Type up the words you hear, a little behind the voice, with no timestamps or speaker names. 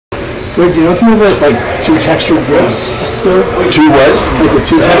Wait, do you know if you have like two textured grips still? Two what? Like the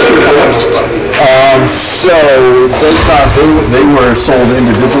two textured grips? So it does not. They were sold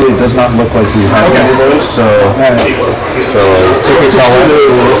individually. It does not look like we have any of those. So pick a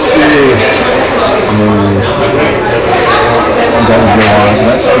color. Let's see. That would go on.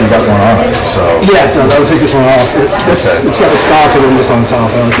 That's got one on it. So yeah, that would take this one off. It's got a stock and then this on top.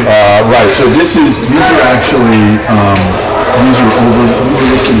 I like it. Right. So these are actually. These are over.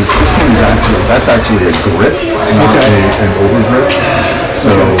 This one is actually. That's actually a grip, not an over grip.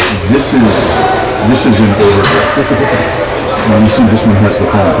 So this is an over grip. What's the difference? Well, you see, this one has the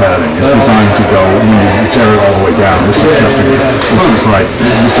foam padding. It's designed to go when you tear it all the way down. This is just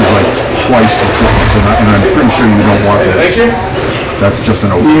this is like twice the thickness, and I'm pretty sure you don't want this. That's just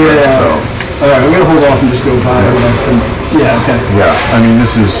an over grip. So. All right, I'm gonna hold off and just go buy it. Yeah, okay. Yeah, I mean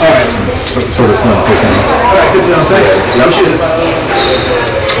this is sort of small thickness. All right, good job. Thanks. Appreciate it.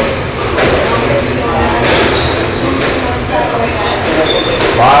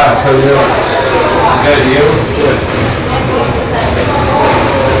 Wow, so you good, you? Good.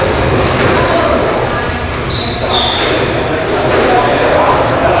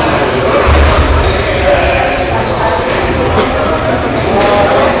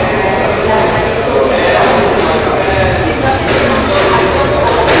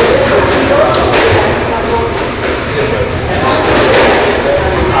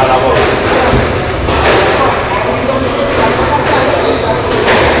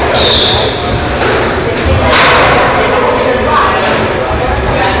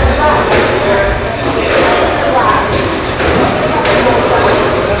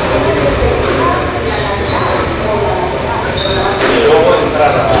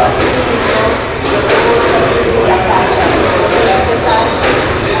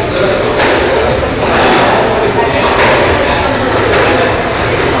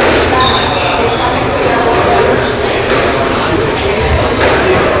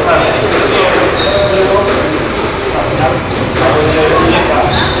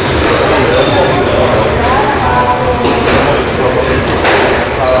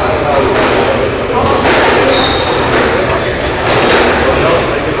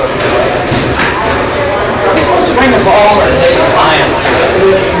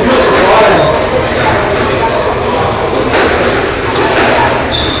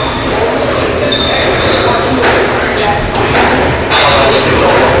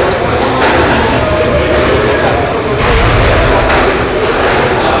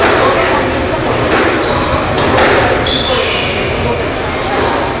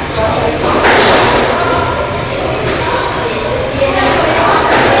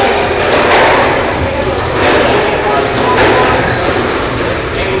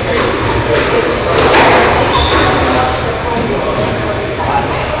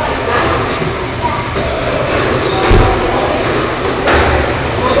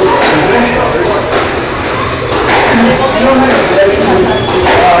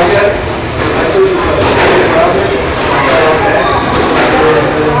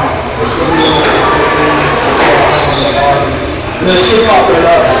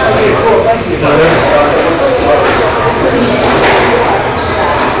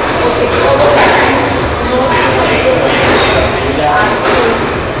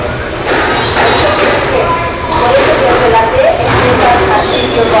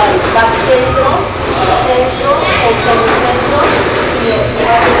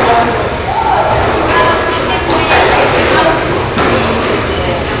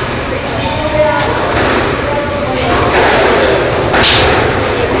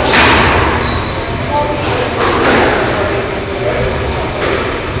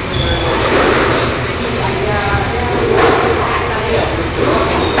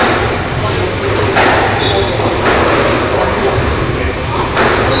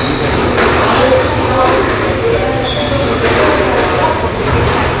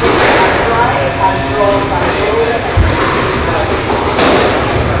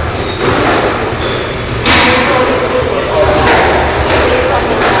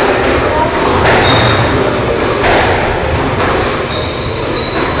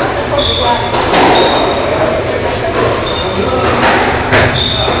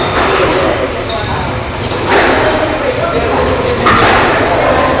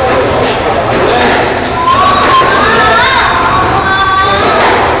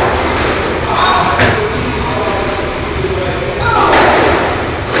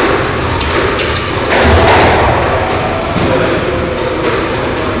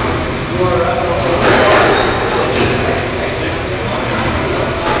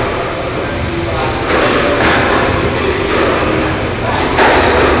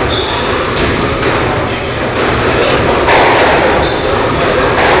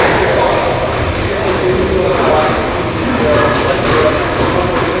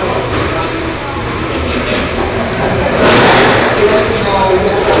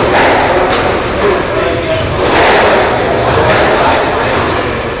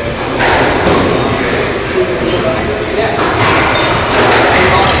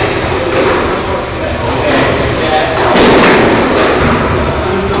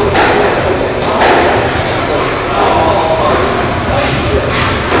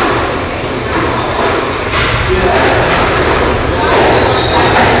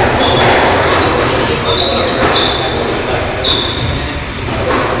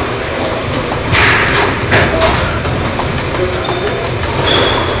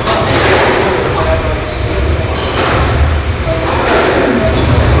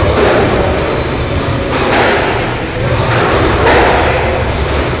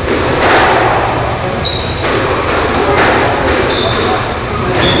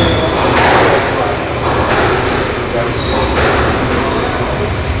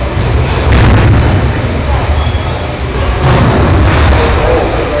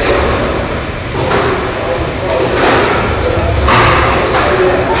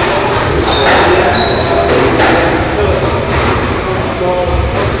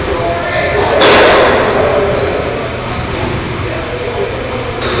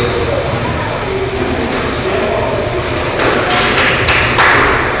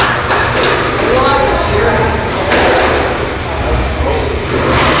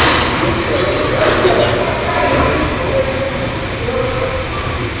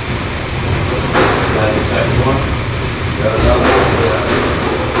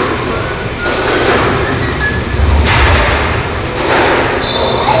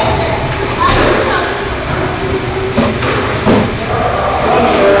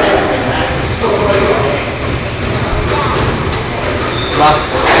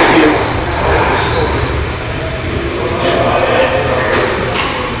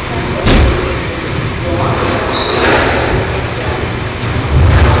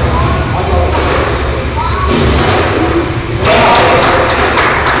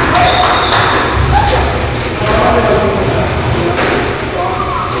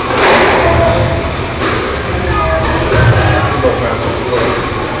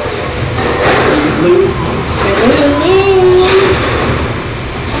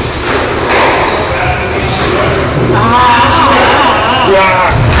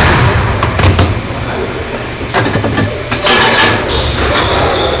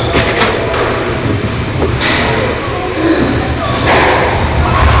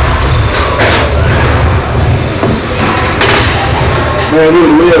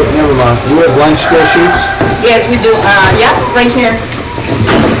 Never mind. Do we have blank square sheets? Yes, we do. Yeah, right here.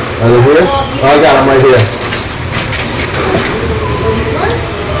 Are they here? Oh, I got them right here.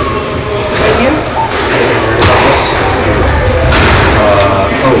 Right here.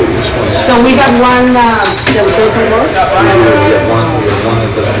 This one. So we have one that doesn't work. We have one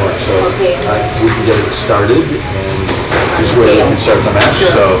that doesn't work, so Okay. we can get it started, and this way we can start the match.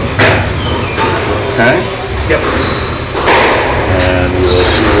 So, okay. Yep. And we'll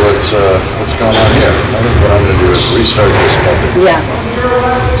see what's going on here. I think what I'm going to do is restart this puppy. Yeah.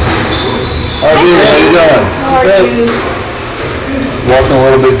 How are you? How you doing? How are you? Walking a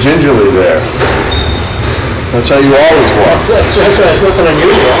little bit gingerly there. That's how you always walk. That's nothing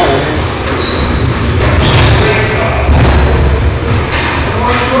unusual.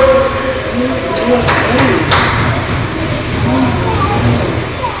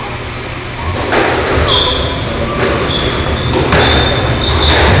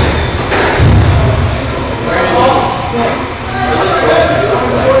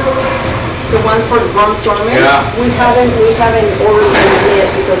 The ones for brainstorming. Yeah. We haven't ordered them yet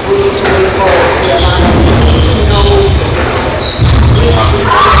because we need to wait for the amount. We need to know which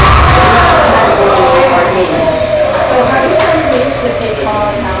categories are making. So have you done this, the PayPal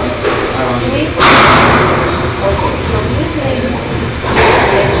account? Please. Okay, so please make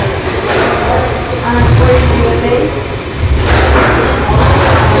section. Where is USA?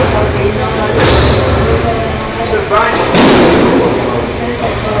 The branch.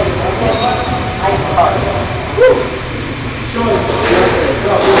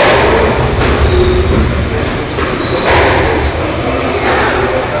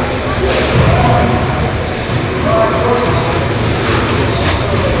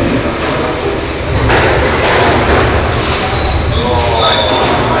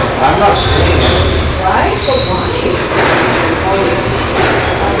 I'm not seeing it. Right? So why?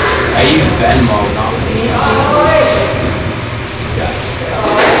 I use Venmo, not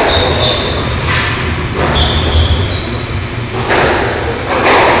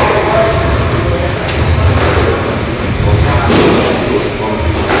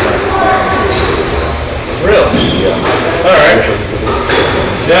Really? Yeah. All right.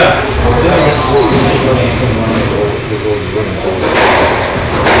 Yeah.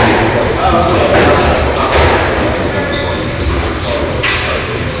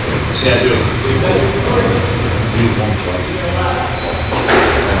 Yeah, do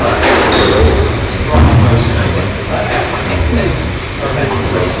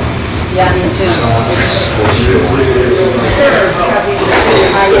Yeah, me too. Serves have been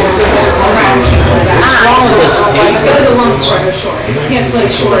the one for the short. You can't play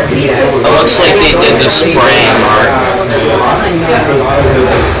short. It looks like they did the spraying, Mark.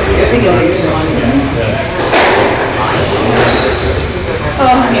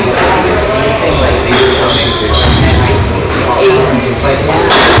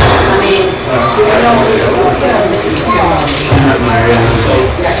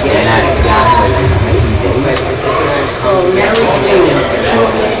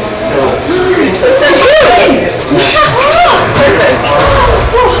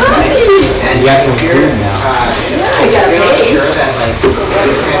 You got some food now.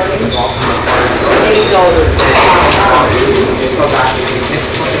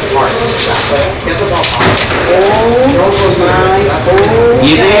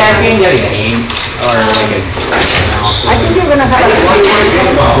 You think I can get a game? Or like a... I think you're gonna have a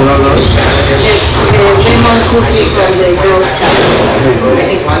lemon cookie from the Girl Scout.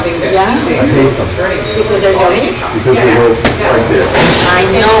 Yeah? Because they're yummy? Because they go right there. I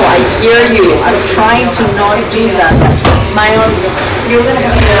know, I hear you. I'm trying to not do that. My own, you're gonna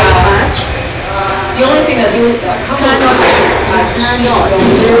have to match. The only thing that's you cannot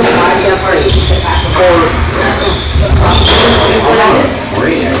be afraid. You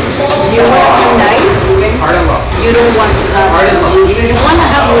want to be nice. You don't want to have. You want to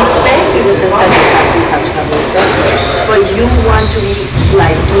have respect in the sense that you have to have respect, but you want to be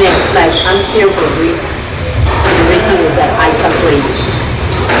like I'm here for a reason. And the reason is that I can play you.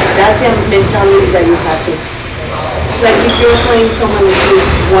 That's the mentality that you have to. Like if you're playing someone that you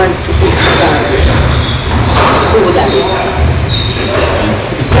want to be done, who would that be?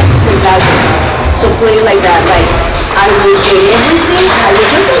 Exactly. So play like that, like I will get everything, I will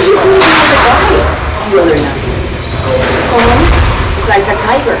just let you play with the guy.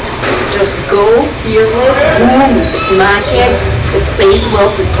 racket, space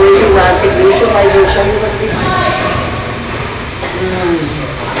well, prepare your racket, visualize your shot, you're gonna be fine.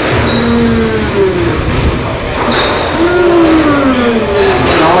 You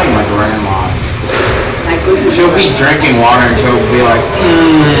sound like my grandma. My goodness. She'll be drinking water and she'll be like,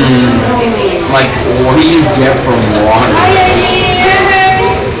 like, what do you get from water?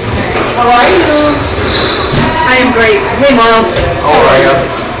 How are you? I am great. Hey, Miles. Oh, right.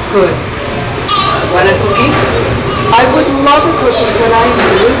 Good. Want a cookie? I would love a cookie, but I'm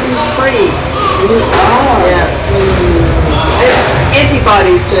gluten-free. Yes.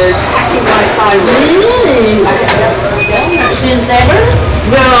 Antibodies are attacking my thyroid. Really? Since ever?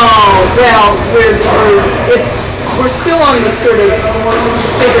 No, well, we're still on the sort of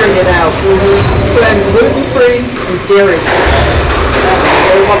figuring it out. So I'm gluten-free and dairy.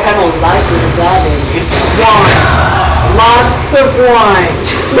 What kind of life is that in? Wine. Lots of wine.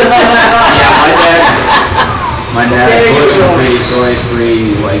 Yeah, my dad's gluten-free,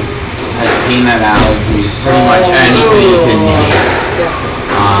 soy-free, like, has peanut allergy, pretty much anything you can name.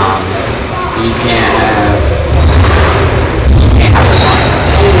 You can't have wine.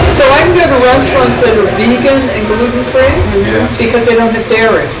 So I can go to restaurants that are vegan and gluten-free because they don't have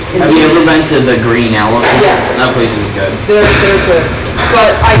dairy. Have you ever been to the Green Elephant? Yes. That place is good. They're good.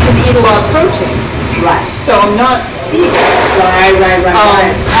 But I can eat a lot of protein. Right. So I'm not vegan. Right.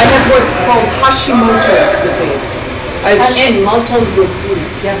 I have what's called Hashimoto's disease. Hashimoto's disease.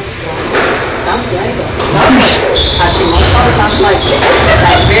 Yeah. Sounds great though. Hashimoto sounds like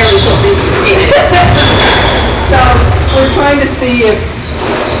very sophisticated. So we're trying to see if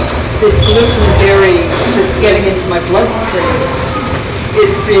the gluten and dairy that's getting into my bloodstream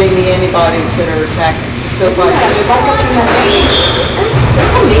is creating the antibodies that are attacking. So if That's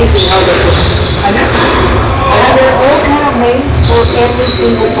amazing how they do. I know. And there are all kind of names for every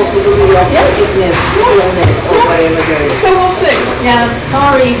single possibility of sickness, illness, or whatever there is. So we'll see. Yeah,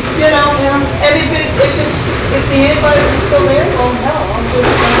 sorry. You know, and if the antibodies are still there, well, hell, I'll just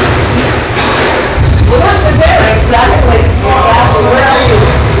eat. Well, not the dairy. Exactly. Where are you?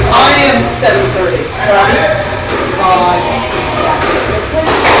 I am 7:30.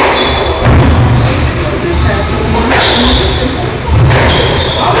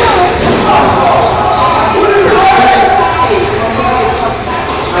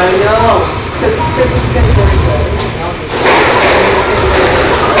 I know. This is going to be good.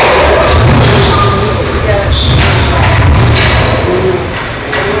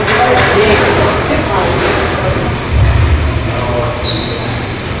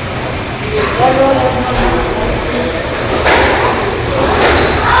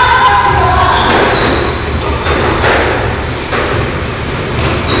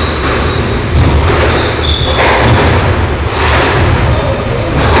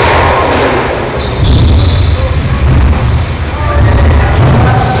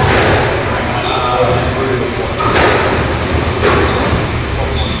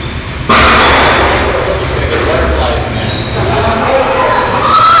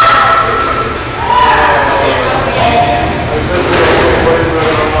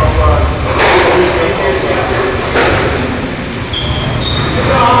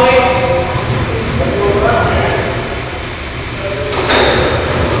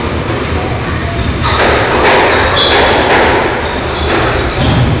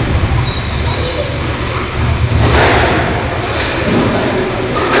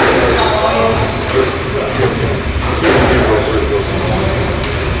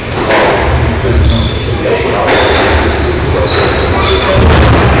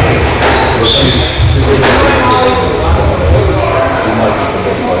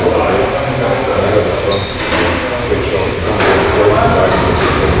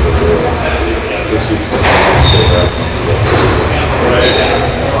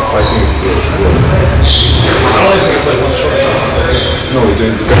 No, he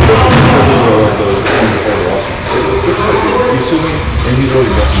didn't. That was the one before the last one. It's good to know. He's suing and he's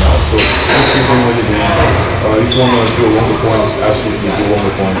already messing out. So just keep doing what you're doing. If you want to do longer points, absolutely do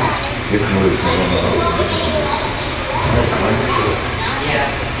longer points. If you know you can run that out.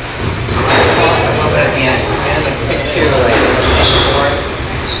 It's awesome. I love it at the end. And like 6'2", like 6'4".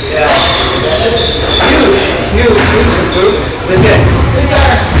 Yeah. Huge boot. It was good.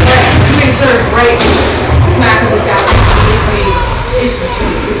 Two big serves right smack of his back.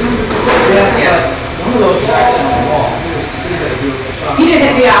 Yeah. One of those actually on the wall. He did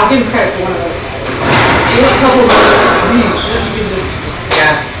hit, yeah, I'll give him credit for one of those. He hit a couple of those reads that you can just.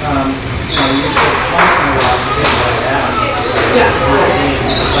 Yeah. You once in a while you get like that. Yeah.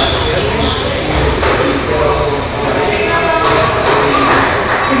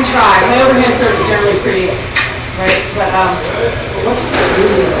 We can try. My overhand serve is generally pretty right? But what's the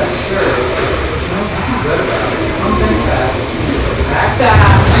beauty of that serve? Comes in fast.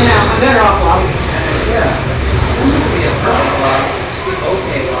 Fast. I know. I'm better off lobbing. Yeah. This would be a perfect lob.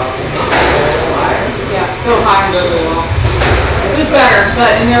 Okay, lob. Yeah. Go higher and go to the wall. It was better,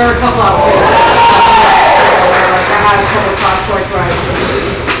 and there were a couple opportunities. I had a couple cross courts where I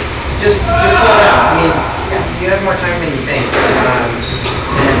just slow down. I mean, you have more time than you think.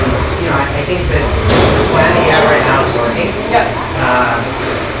 And, you know, I think that the plan that you have right now is working. Yep.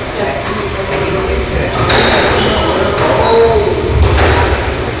 Just, I think stick to it.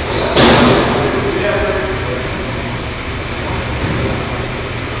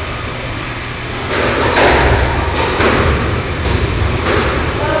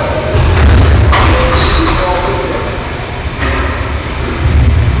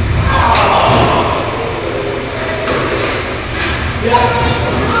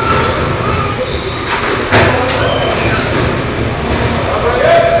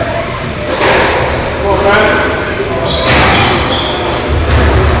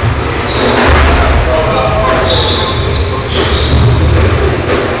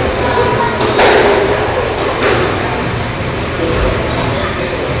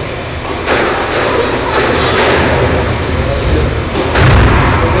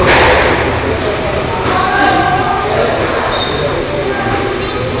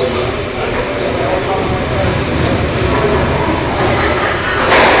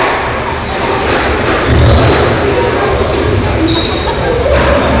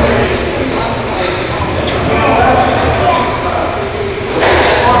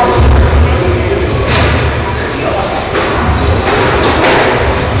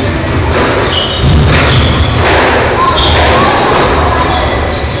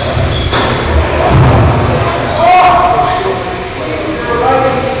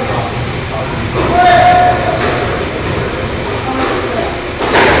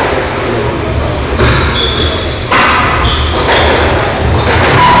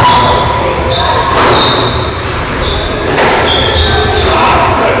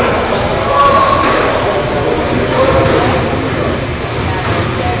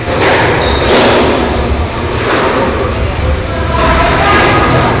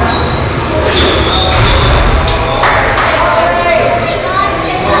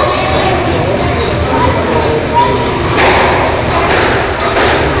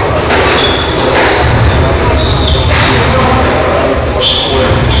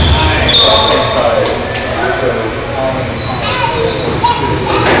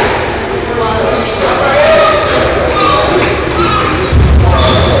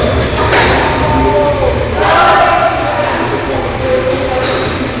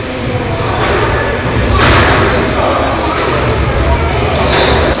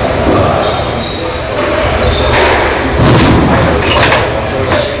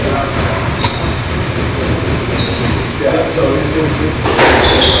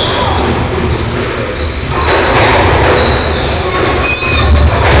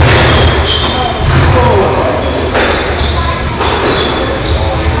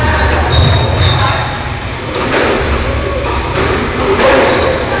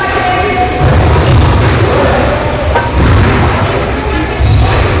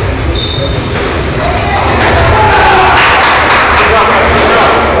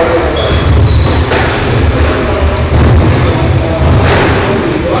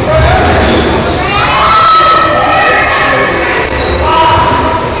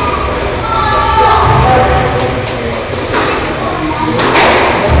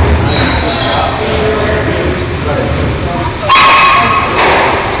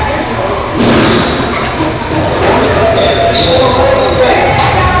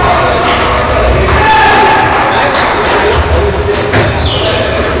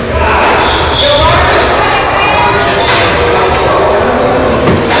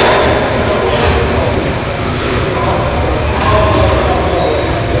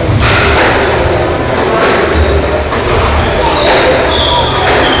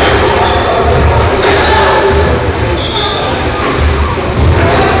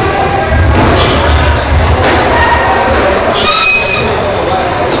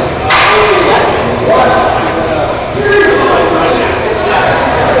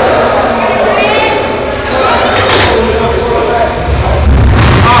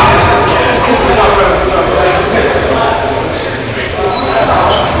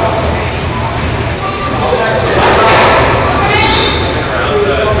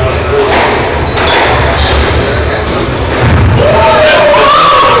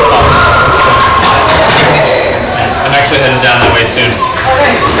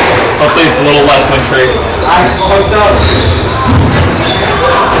 Hopefully it's a little less wintry. I hope so.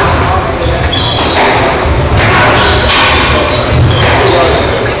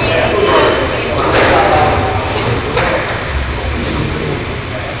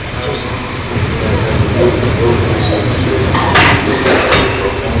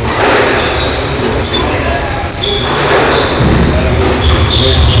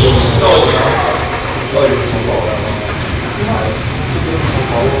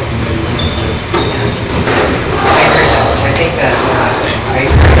 I think that I agree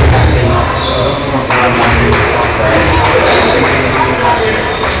with that a little more bottom-line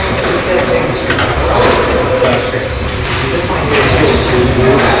this one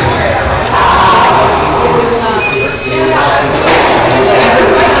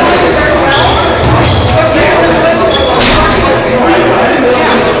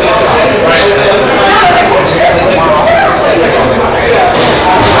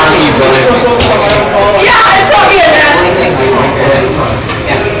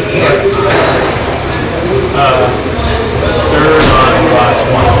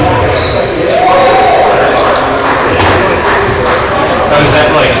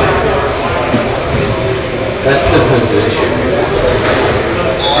That's the position.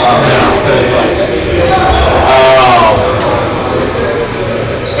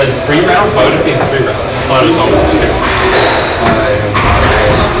 But 3 rounds? Why would it be 3 rounds? I thought it was always 2.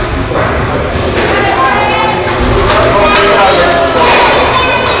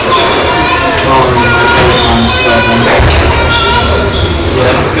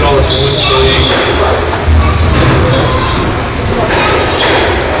 Yeah, look at all this wood chilling.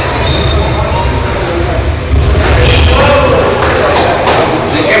 I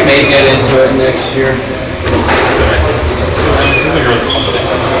think I may get into it next year. This is a really confident.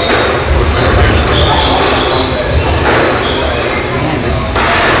 Man, this.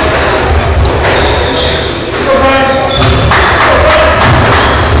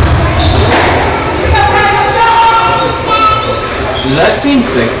 Does that seem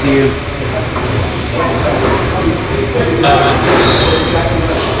thick to you?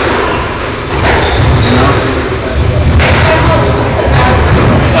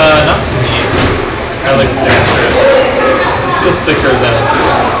 Not to me. I like thicker. It feels thicker than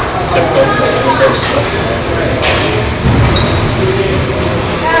typical curve stuff.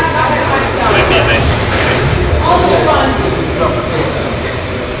 Might be a nice change.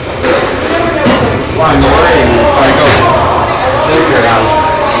 Well, I'm worried if I go thicker out,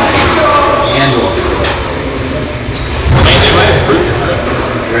 my hand will slip. I mean, it might improve your grip.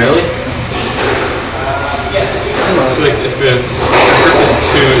 Really? I feel like if it's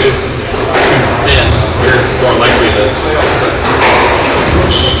too thin, you're more likely to slip.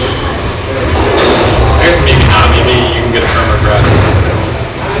 I guess maybe not. Maybe you can get a firmer grasp of the film.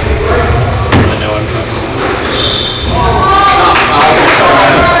 I know I'm talking about. I'll try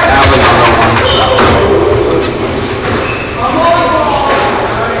have another one, so.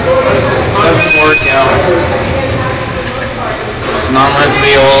 Doesn't work out. It's not meant to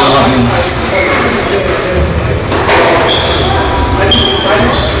be all of them.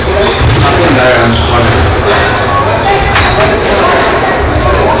 Nothing better than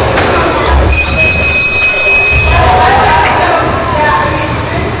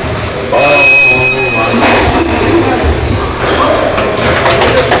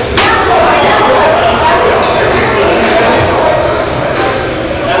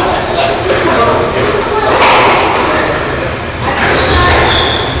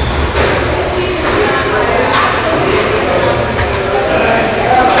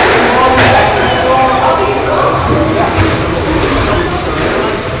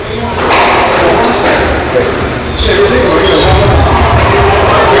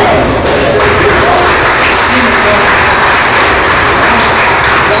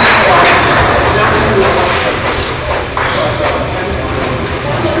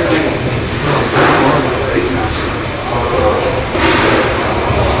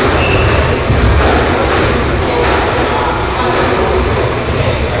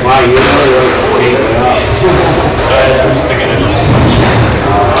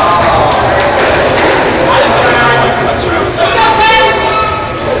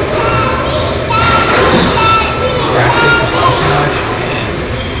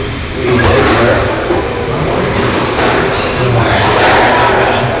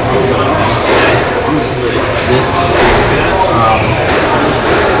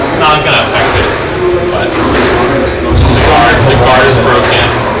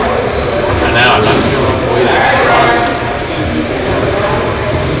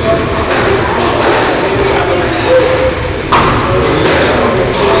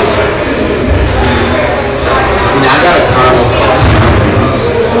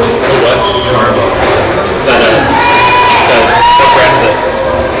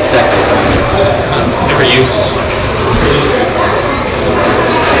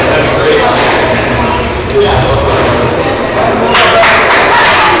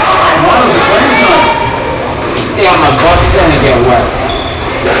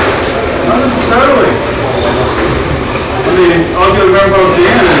all you remember about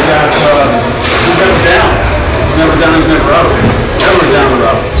Dan is that he's never down. He's never down, he's never out. Never down or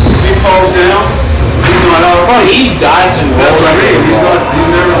out. If he falls down, he's not out. Well, he dies and That's rolls. what I mean. He's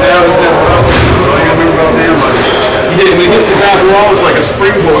never down, he's never out. So all you remember about Dan, buddy. When he hits the back wall, it's like a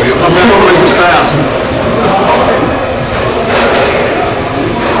springboard. He'll come back twice as fast.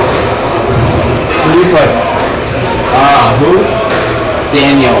 Who do you play? Who?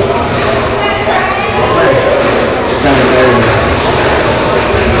 Daniel. 7:30.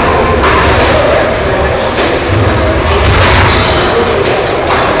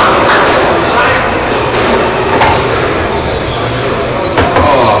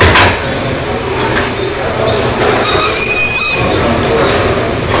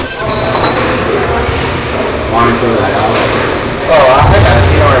 Want to throw that out? Oh, I got it.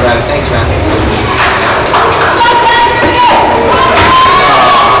 You don't worry about it. Thanks, man.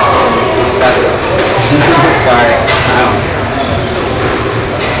 That's it. Sorry.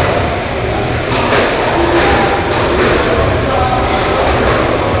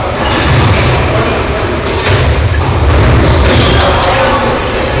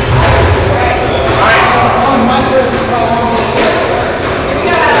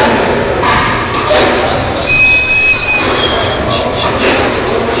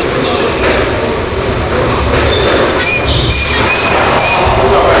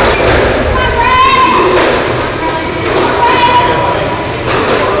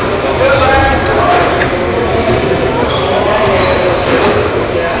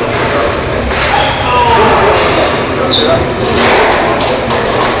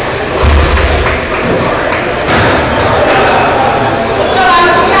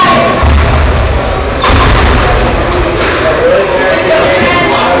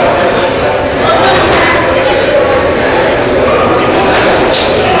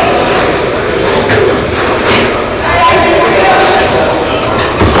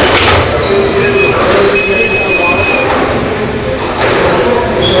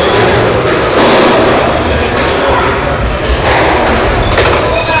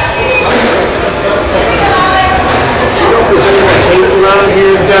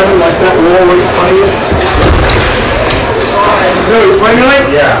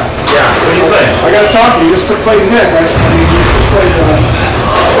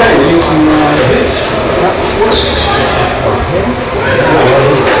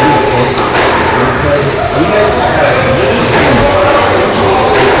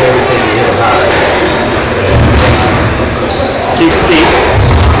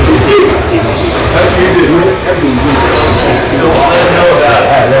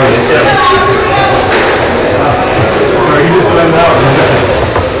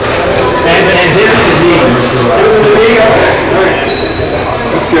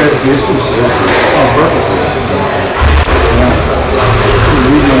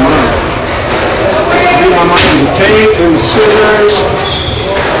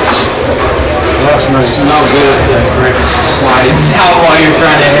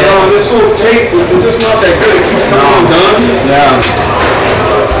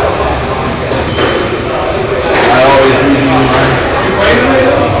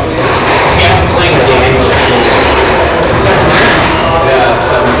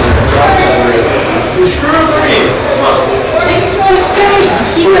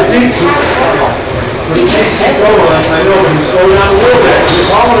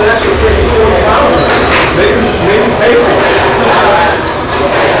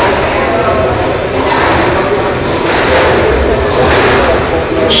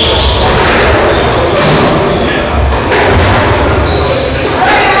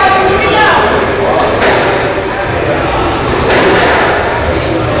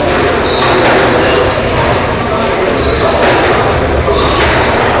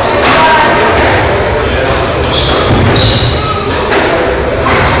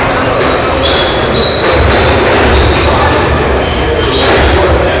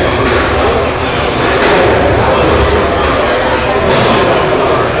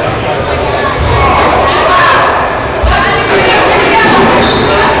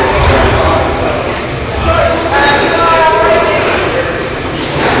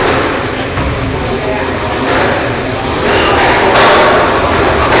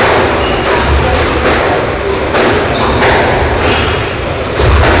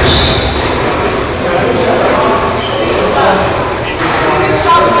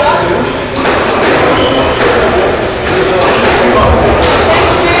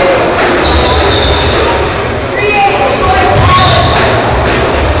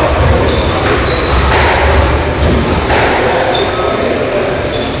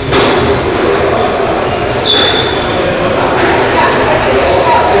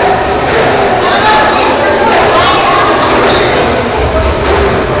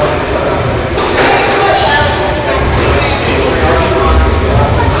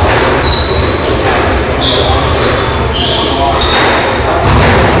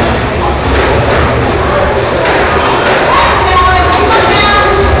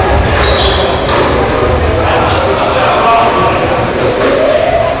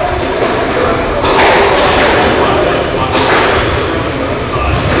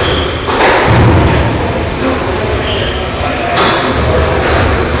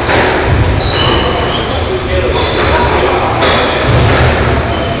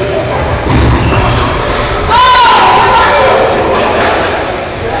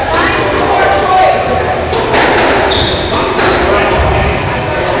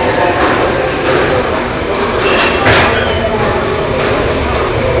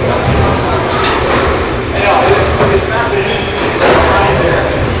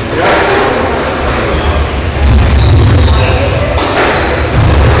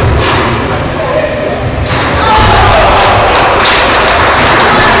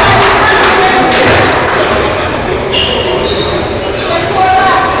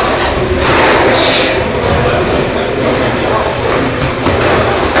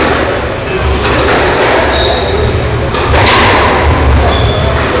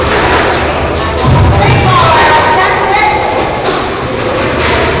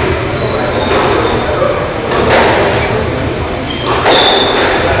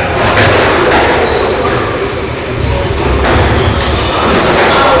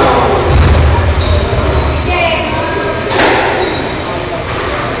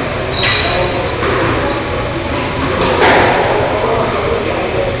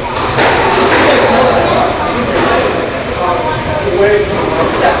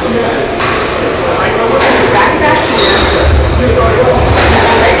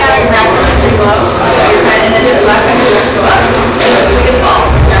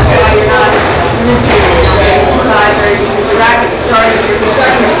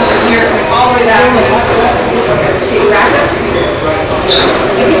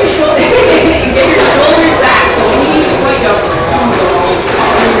 get your get your shoulders back. So when you use a point, go, and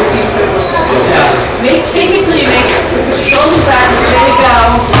you receive circles. Think until you make it. So put your shoulders back, ready to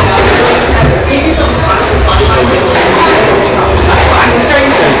go. Give yourself a posture of body movement. I'm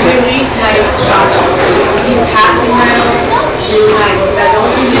starting to really nice shots. Keep passing rounds, really nice. But the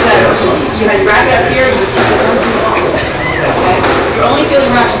only thing you do that is you had wrap it up here and just okay? You're only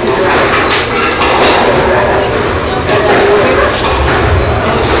feeling rushed because you're out.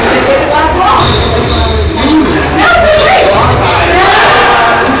 Just hit the glass wall. No, it's okay.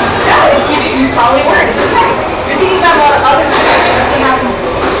 No, you probably weren't. It's okay. You're thinking about a lot of other things. That's what happens is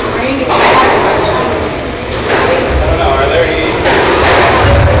your brain gets distracted by the shit. I don't know, are there any...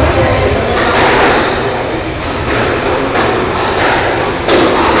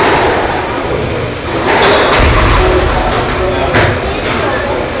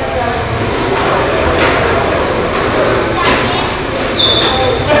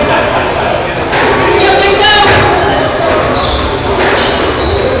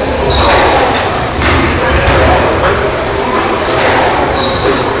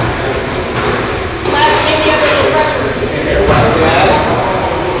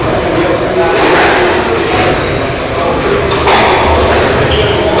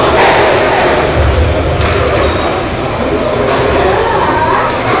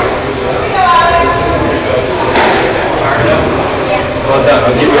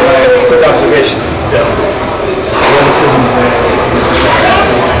 I'll give you a quick observation. Yeah. When decisions made,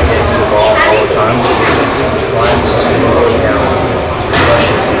 the ball all the time. Lines slowing down.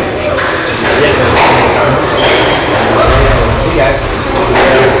 Rushes. Get them all the time. Hey guys.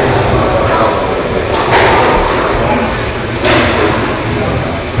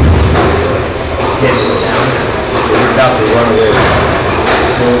 Get it down. We're about to run away with this.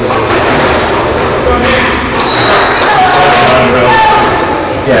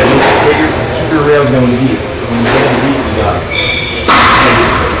 Yeah, keep your rails going deep. When you get them deep, you got it.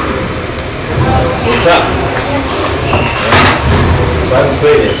 What's up? So I haven't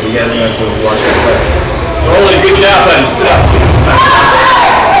played it, so you guys have to watch me play. Rolling, good job, buddy.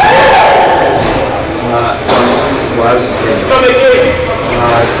 Well, I was just kidding.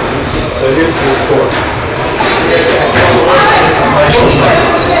 So here's the score. This is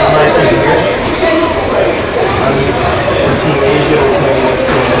my team here. Team Asia will play against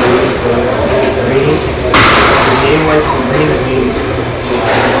Team Green, so green. The game went to green, that means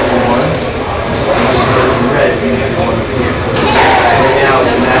won. And Team Red, means won here. So right now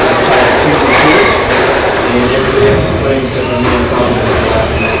the match is tied at 2-2, and everybody else is playing except for me and Bob in the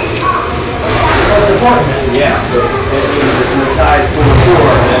last match. That's important, man. Yeah, so that means if we're tied 4-4,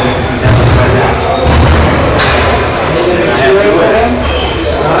 then we have to find out. And I have to win.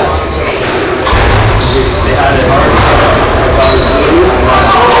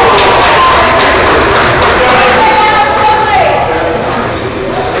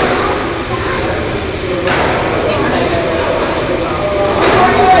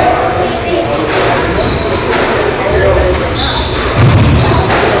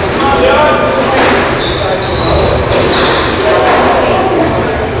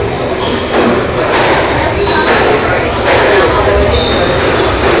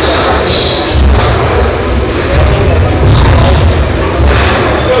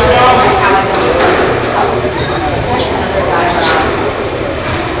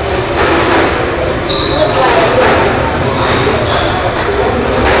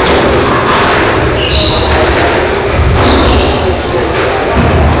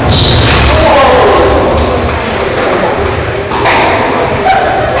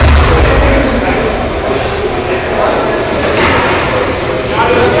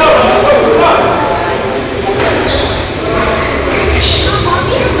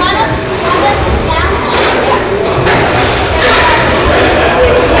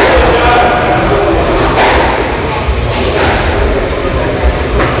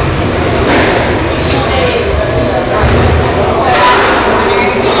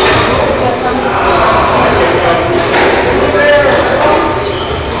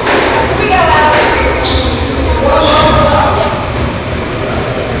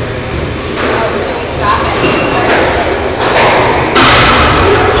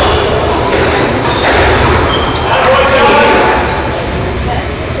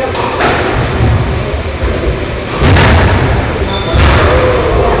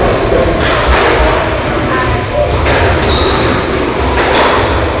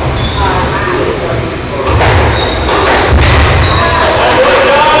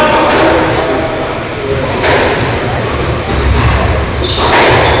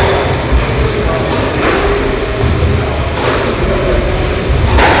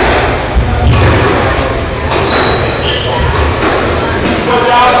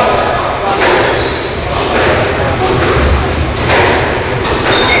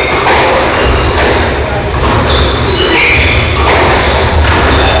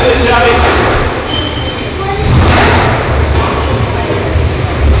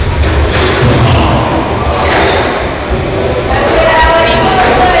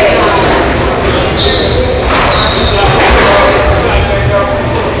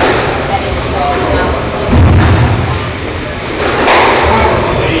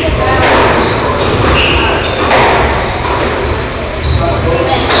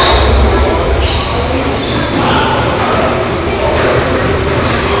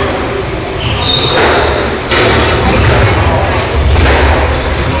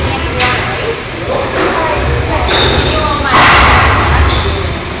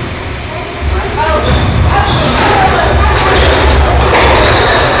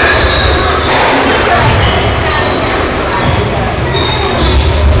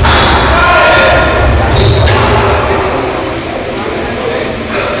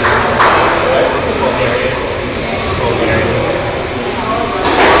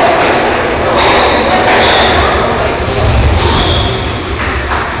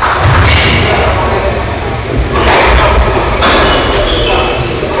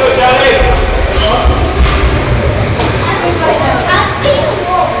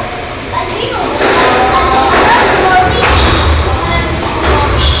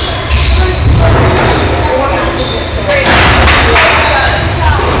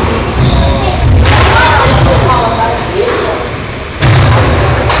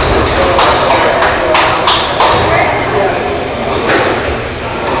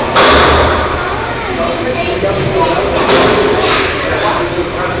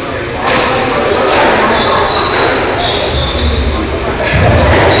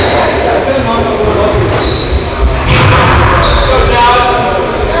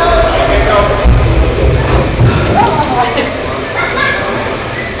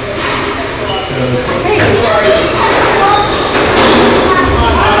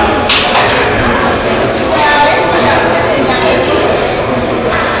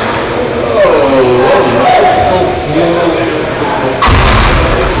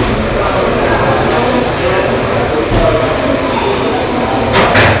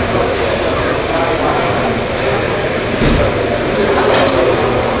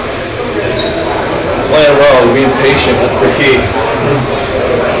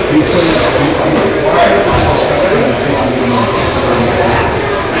 How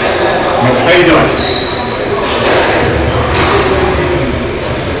you doing?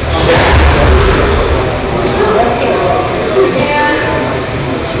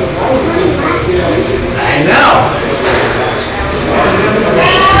 I know.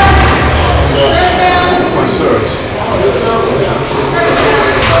 My search.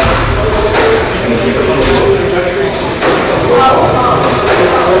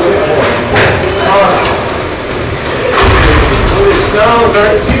 Stones,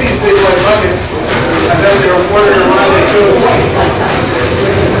 I see these big white buckets. I bet they were wondering why they do it.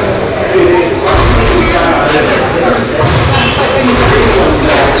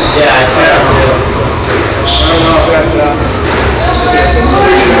 Yeah, I said it too. I don't know if that's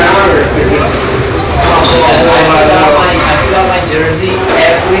sticking out or if they're just. I put on my jersey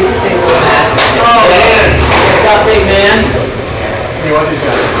every single match. Oh man! What's up, big man? Hey, what these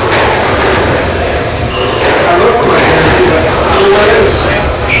guys? I look for my jersey, but I don't know what it is.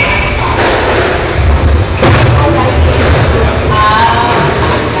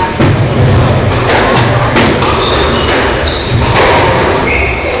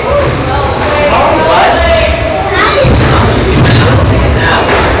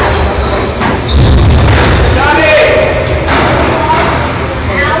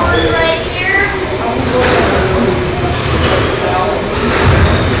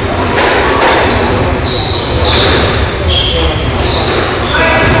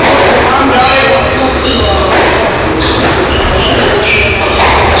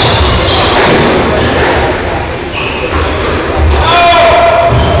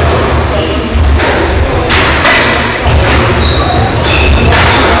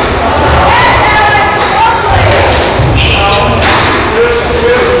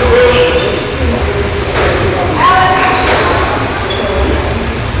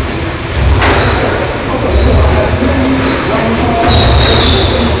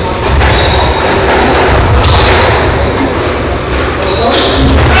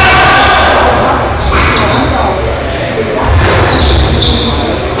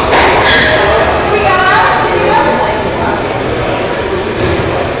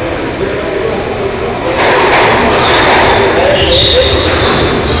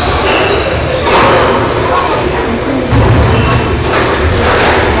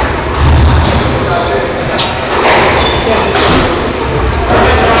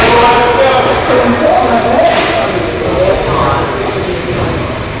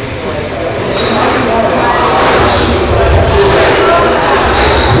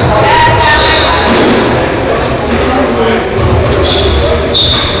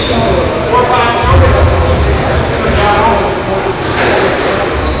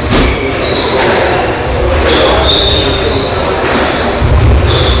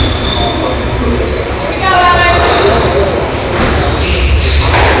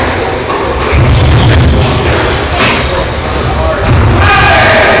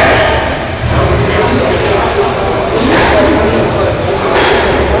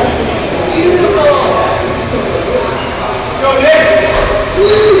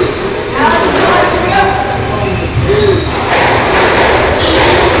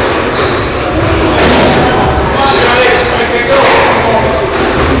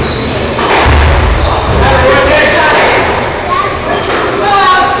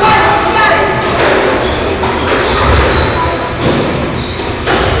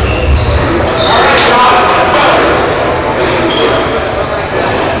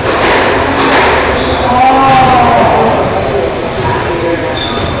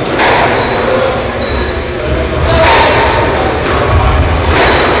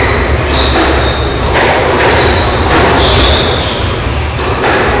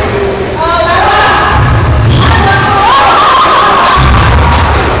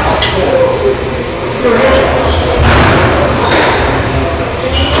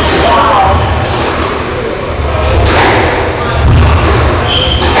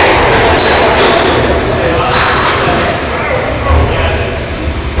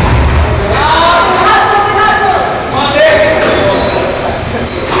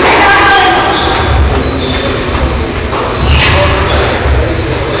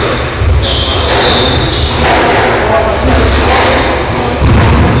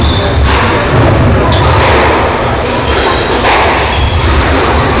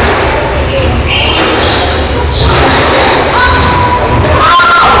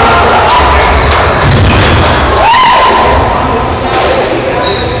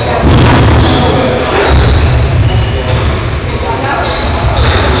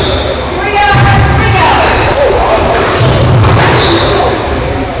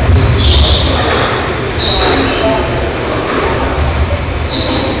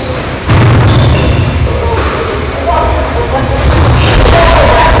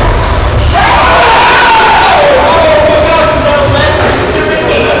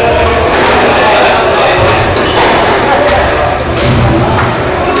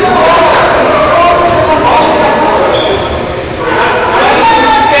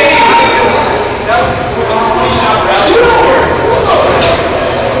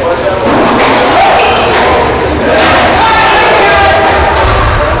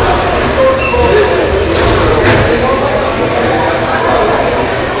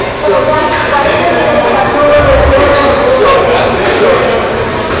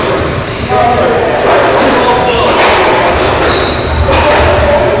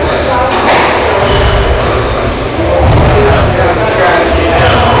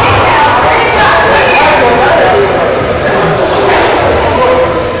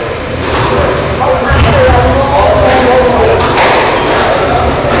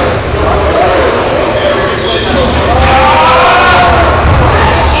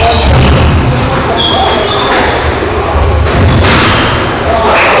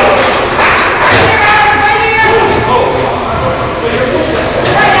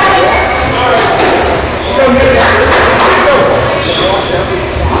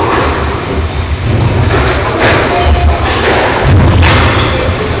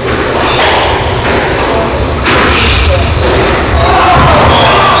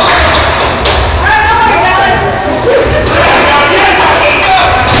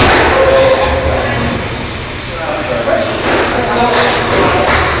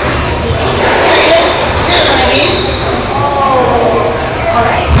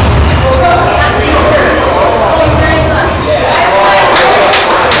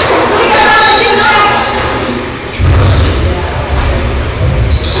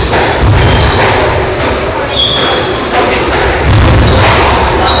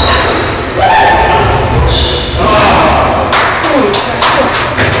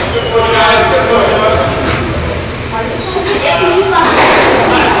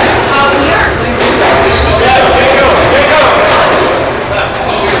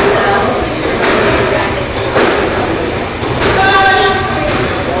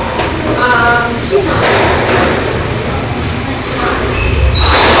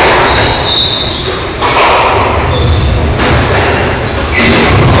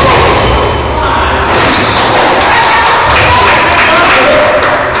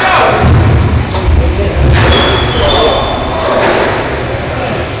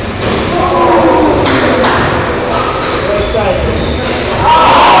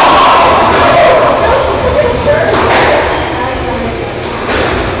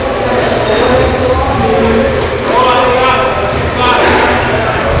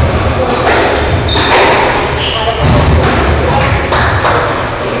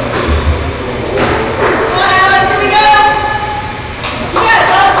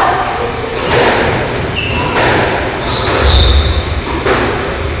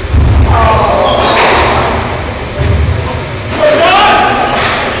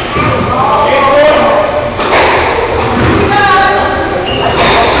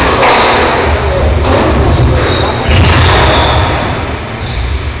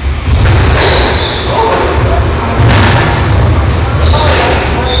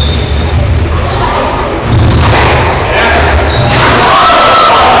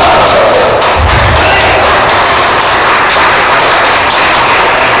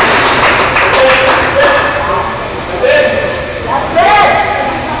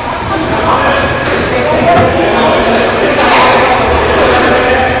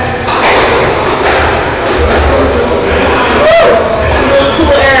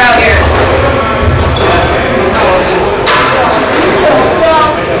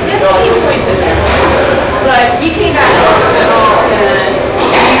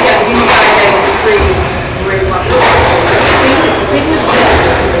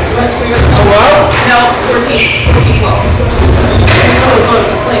 14-12. It's so close,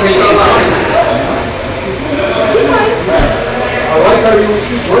 it's playing so well. I like how you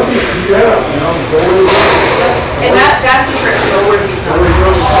keep working, keep it up, you know, go where you want. And that's the trick, go where he's not.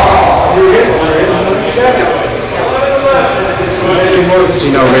 You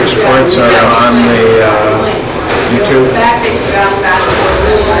know, Rick's courts are on the YouTube. The fact that you got back and forth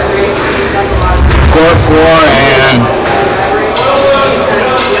really great, that's a lot of Court 4 and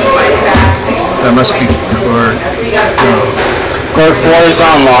that must be court. Court 4 is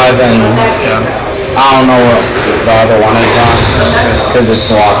on live and I don't know what the other one is on because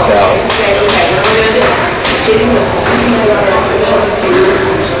it's locked out.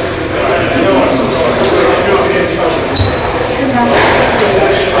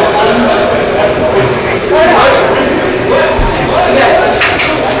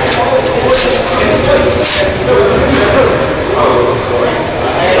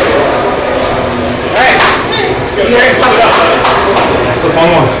 It's a fun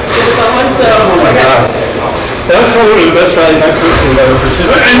one. It's a fun one, so. Oh my God. That was probably one of the best rallies I've personally ever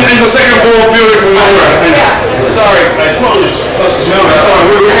participated in. And the second ball building from nowhere. Sorry, I totally supposed to know.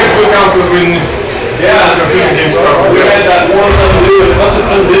 We had to look out because we the fusion game started. We had that one undo, and it must have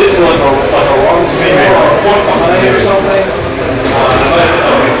undid it to like a wrong same or a point behind or something.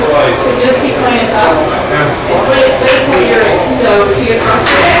 So just keep playing tough. And play for your so if you get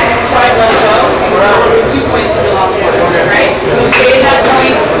frustrated, try to let it go. There's 2 points because you lost one, right? So stay at that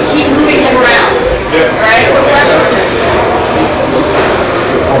point, keep moving him around. Right? Put pressure on him.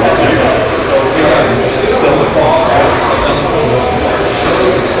 Still the boss.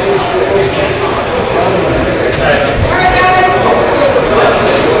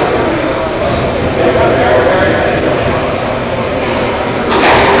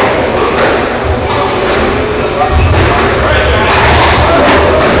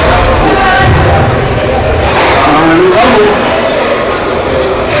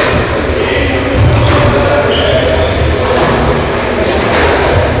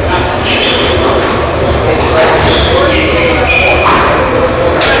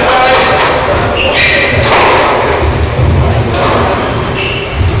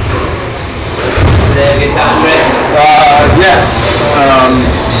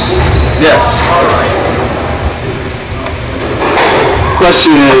 Yes.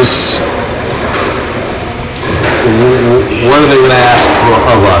 Question is, what are they going to ask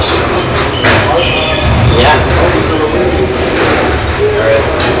of us? Yeah.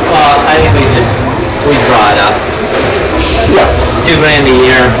 Well, I think we draw it up. Yeah. $2 grand a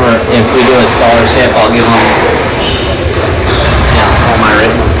year for if we do a scholarship. I'll give them, all my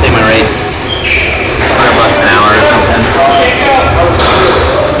rates. Say my rates, $100 an hour or something.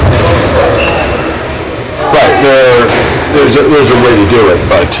 Right. There's a way to do it,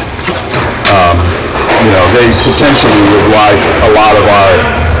 but they potentially would like a lot of our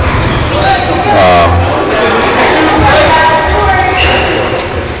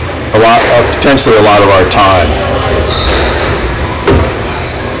potentially a lot of our time.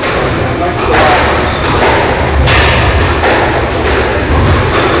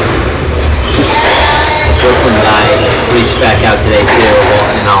 Brooklyn guy reached back out today too,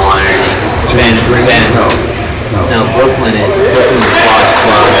 in all irony. Brooklyn's Squash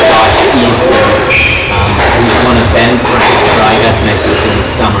Club, Josh Easton. He's one of Ben's friends, but I got connected with him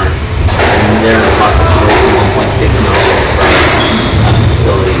this summer. And they're in the process of raising $1.6 million for a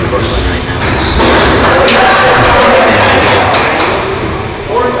facility in Brooklyn right now.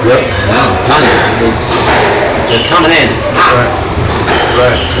 Yep. I know, I'm telling you, they're coming in.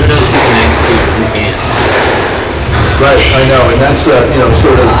 Right. Who knows who can execute and who can't? Right, I know, and that's sort of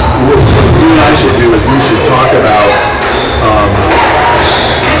what you and I should do is we should talk about,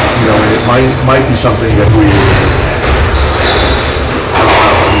 and it might be something that we, a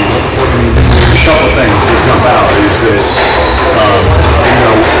couple of things that jump out is that,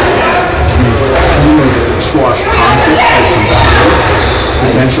 the community squash concept has some value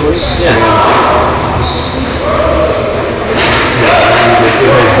potentially. Yeah. It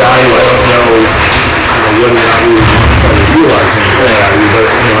has value. I don't know whether or not we try to realize any value, but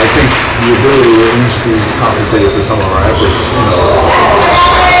I think the ability to at least be compensated for some of our efforts,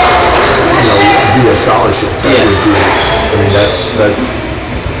 via scholarships. That would be, I mean, that.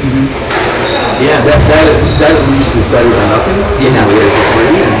 Yeah. That at least is better than nothing. Yeah. For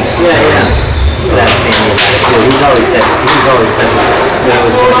free. That's Sandy about it too. He's always said this. That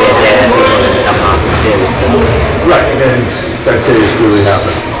was going to be a dad. He wanted to come off and too. So. Right, and that day has clearly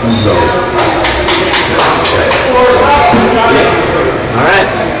happened. So. All right.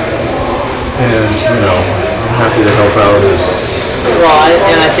 And I'm happy to help out as. Well,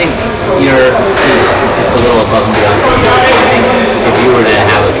 I think you're it's a little above and beyond for you. So I think if you were to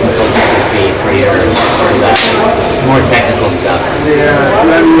have a consultancy fee for that more technical stuff. Yeah,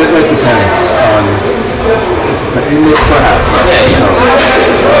 I mean, that depends on, perhaps.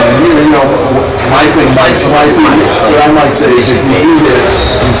 You know, my thing, what I might say is if you do this,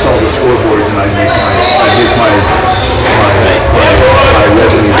 install the scoreboards, and I make my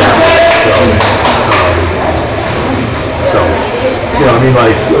revenue down. So, you know, I mean,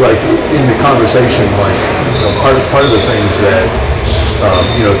 like in the conversation, like, you know, part of the things that,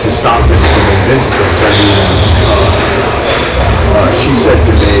 you know, to stop them from inventing things, I mean, she said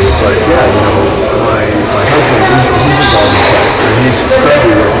to me, it's like, yeah, you know, my husband, he's involved in tech, and he's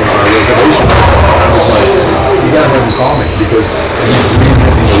currently working on a reservation. I was like, you gotta have him call me, because he's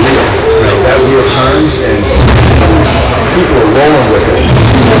reinventing the wheel. Right? That wheel turns, and people are rolling with it.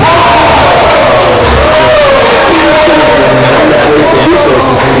 Waste of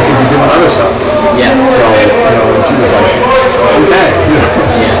resources, and you could be doing other stuff. Yeah. So, you know, and she was like, okay. You know?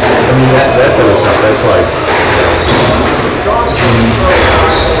 Yeah. I mean, that type of stuff, that's like,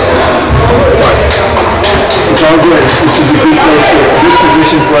 it's all good. This is a good place, good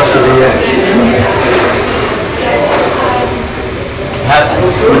position for us to be in.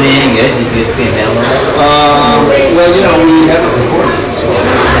 Were they any good? Did you get to see them download it? Well, you know, we have it recorded, so.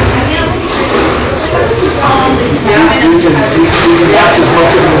 You can watch as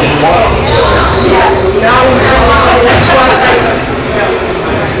much of it as you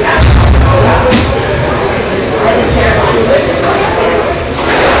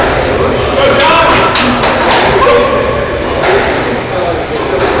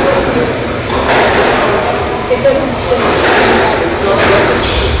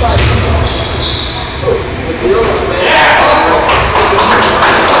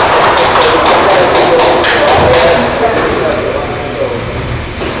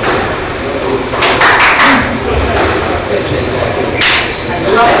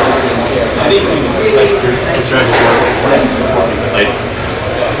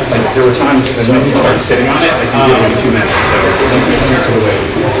Like there were times when you start sitting on it, like you give it 2 minutes. So once you come to the way.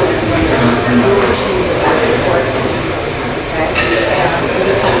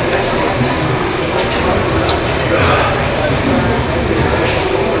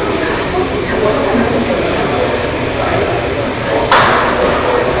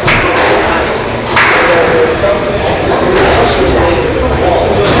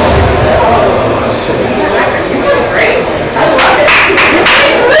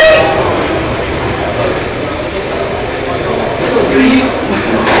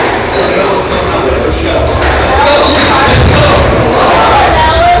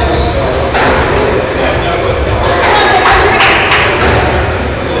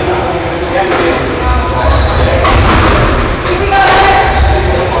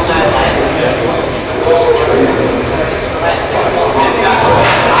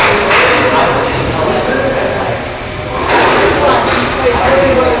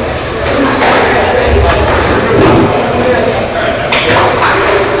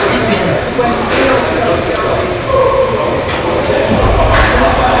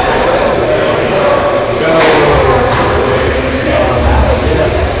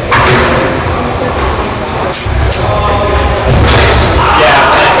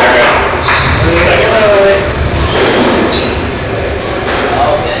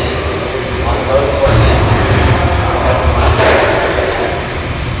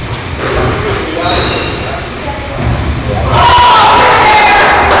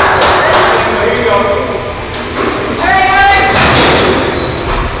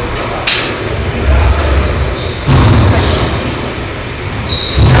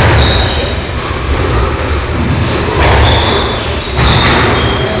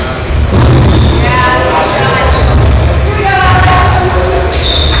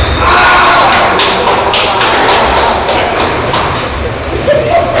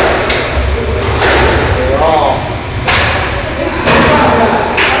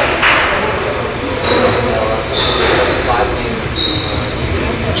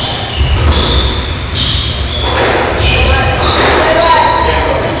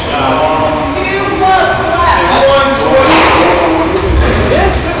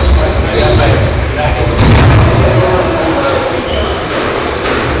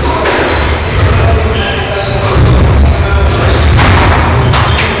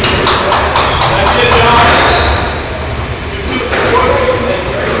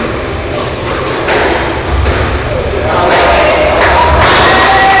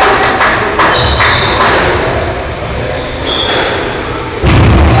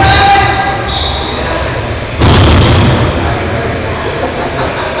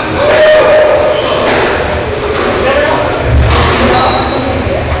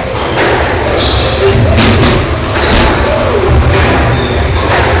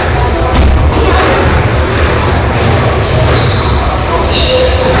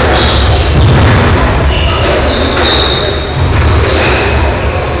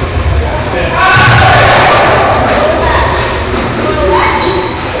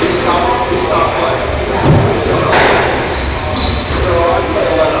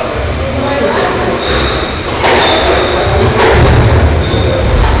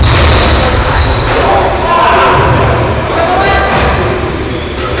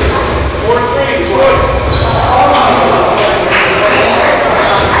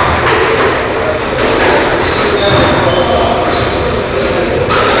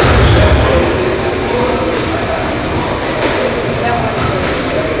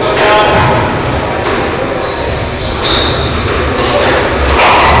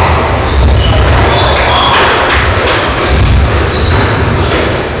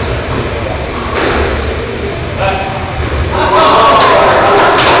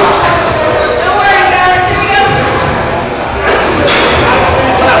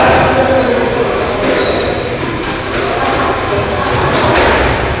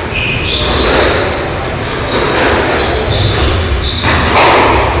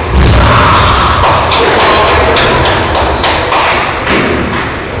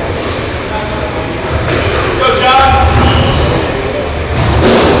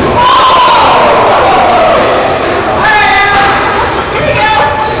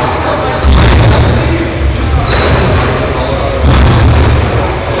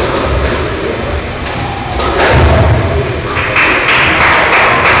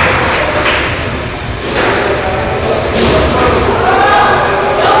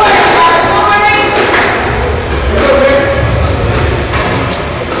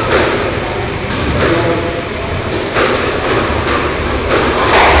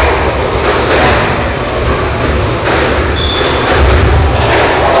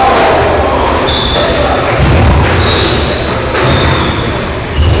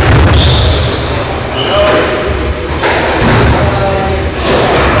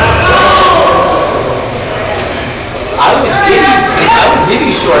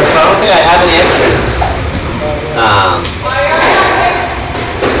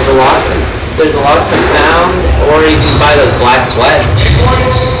 There's a lost and found, or you can buy those black sweats.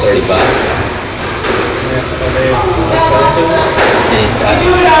 $30. Any size.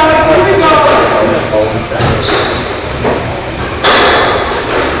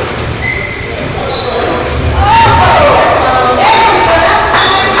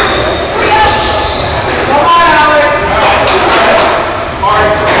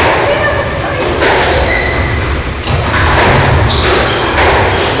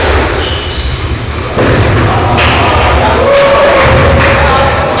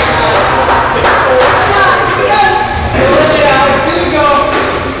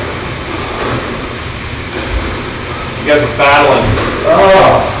 You guys are battling.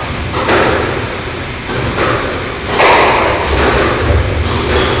 Oh.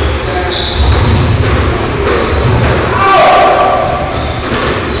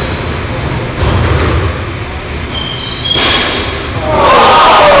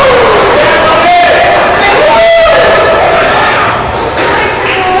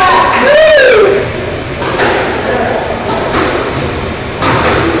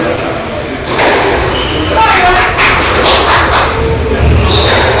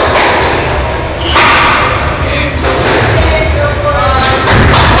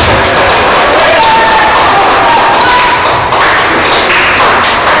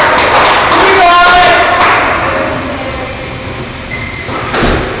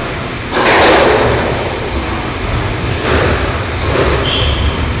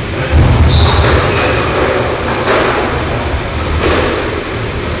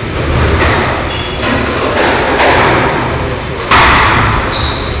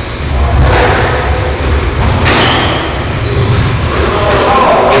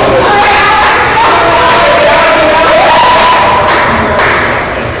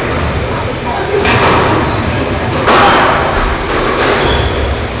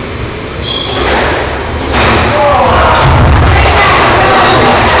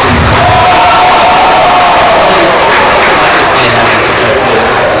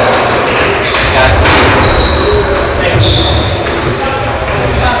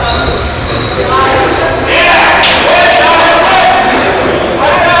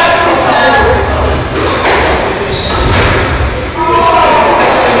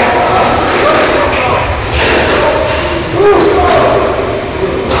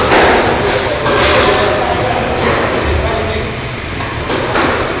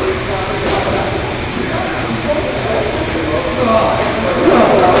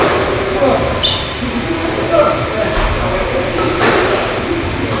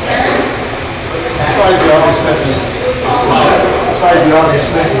 Besides the obvious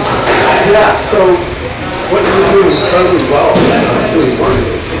misses. Yeah, so what you were doing incredibly well until you weren't.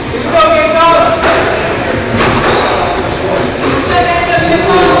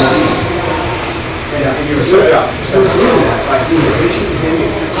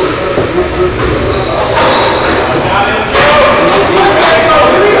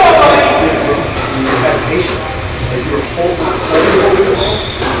 Patience. Like you were holding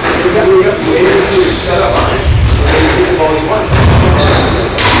you waited until you're set up on it, and then you hit the ball you want.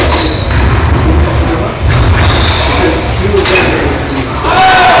 Because he was there.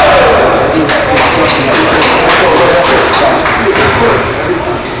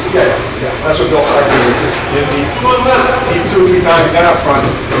 Yeah, that's what Bill Sargent did. Just he 2 or 3 times, got up front,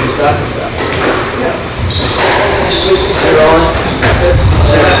 and he's back and stuff. Yeah. You're on.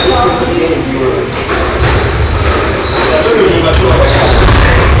 Yeah, 6 minutes of the game, you were.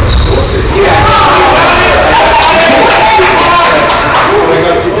 We'll see.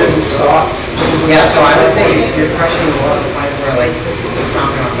 Yeah, so I would say you're crushing the ball to the point where like it's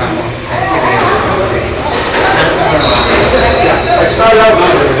bouncing off that wall. That's getting out of the trade. Kind of similar to last year. I started out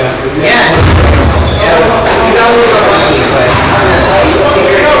with that. Yeah. You got a little bit lucky, but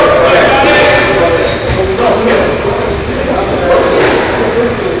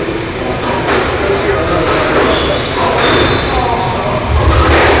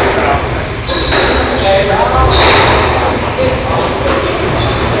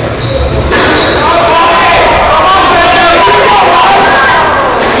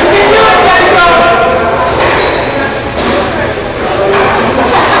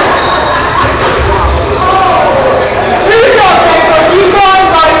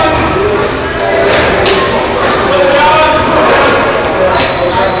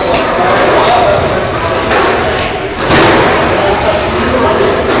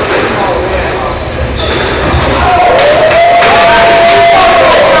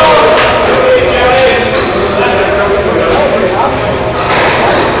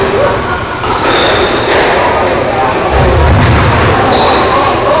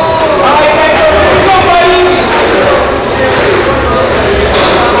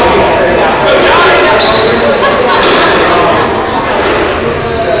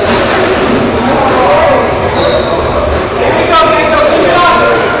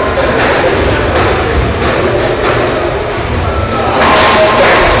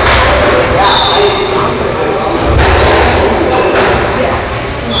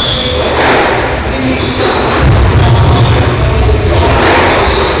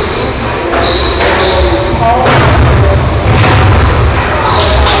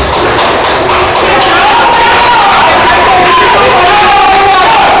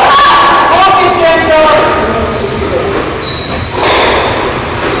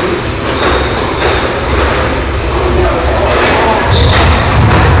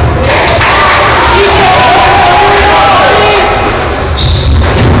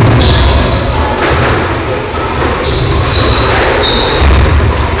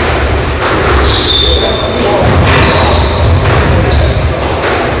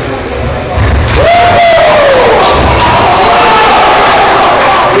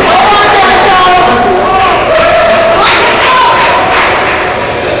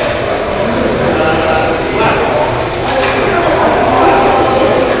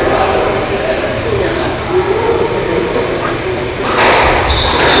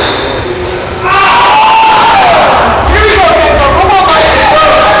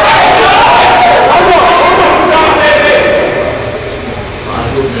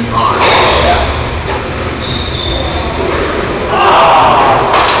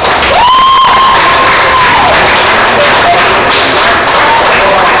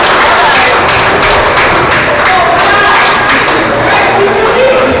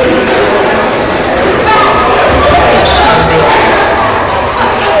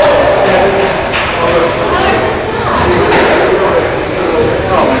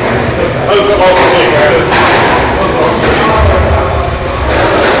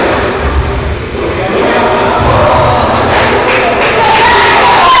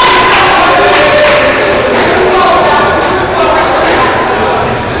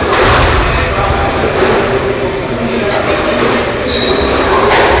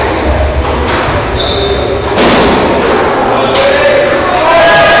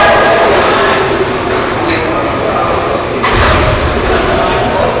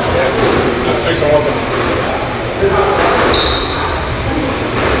Someone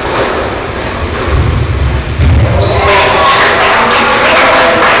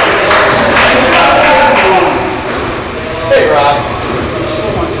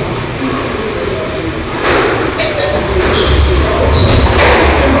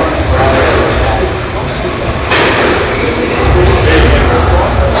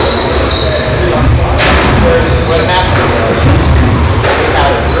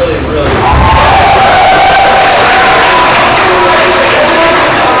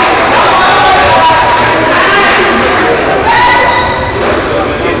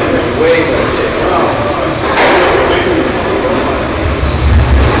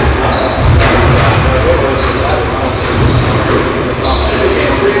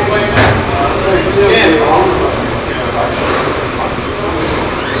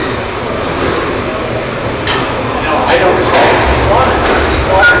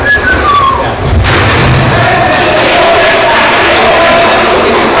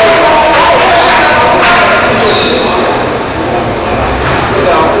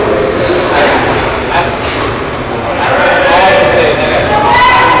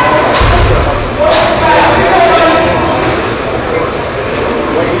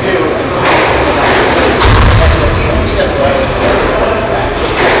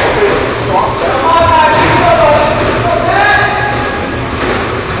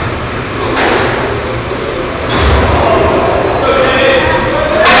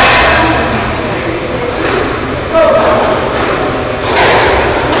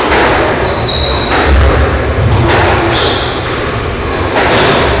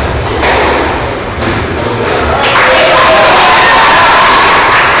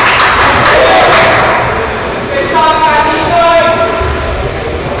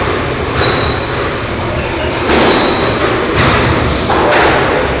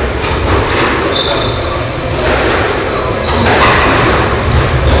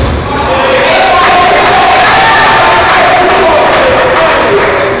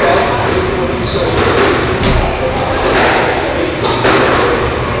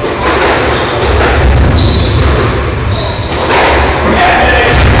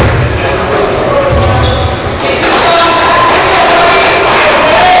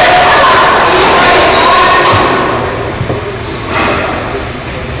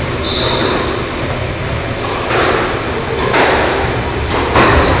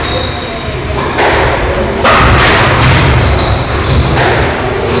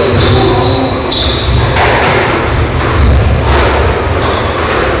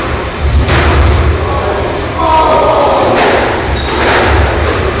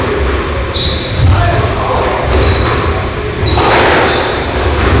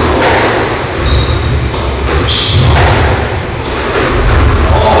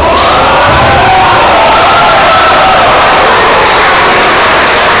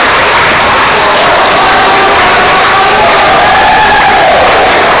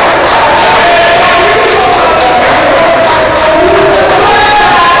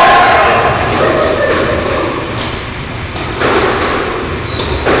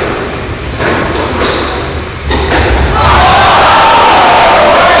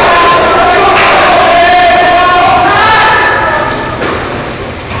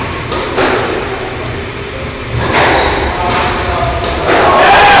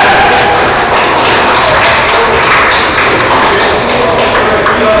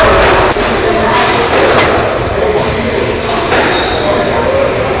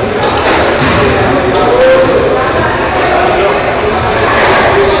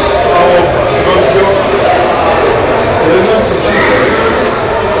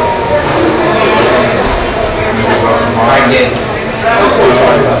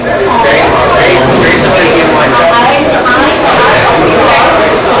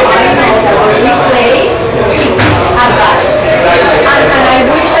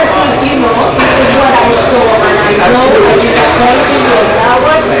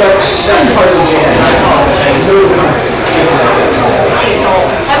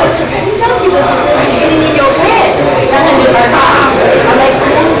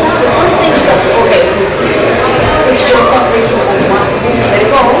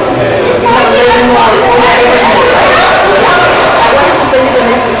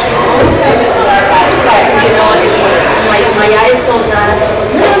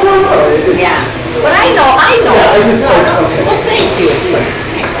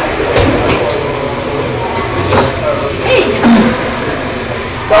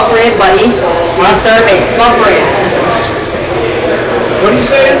deserve it. Go for it. What are you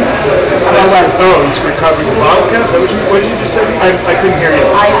saying? About what? Oh, he's recovering the bottle caps? What did you just say? I couldn't hear you.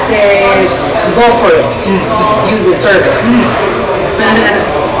 I said, go for it. You deserve it.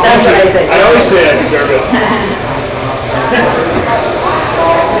 That's what I said. I always say I deserve it.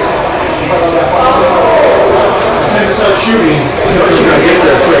 Start shooting. You gotta get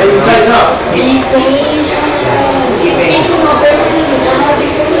there quick. Tighten up. Be patient. He's making a birthday. You gotta be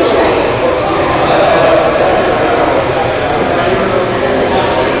patient.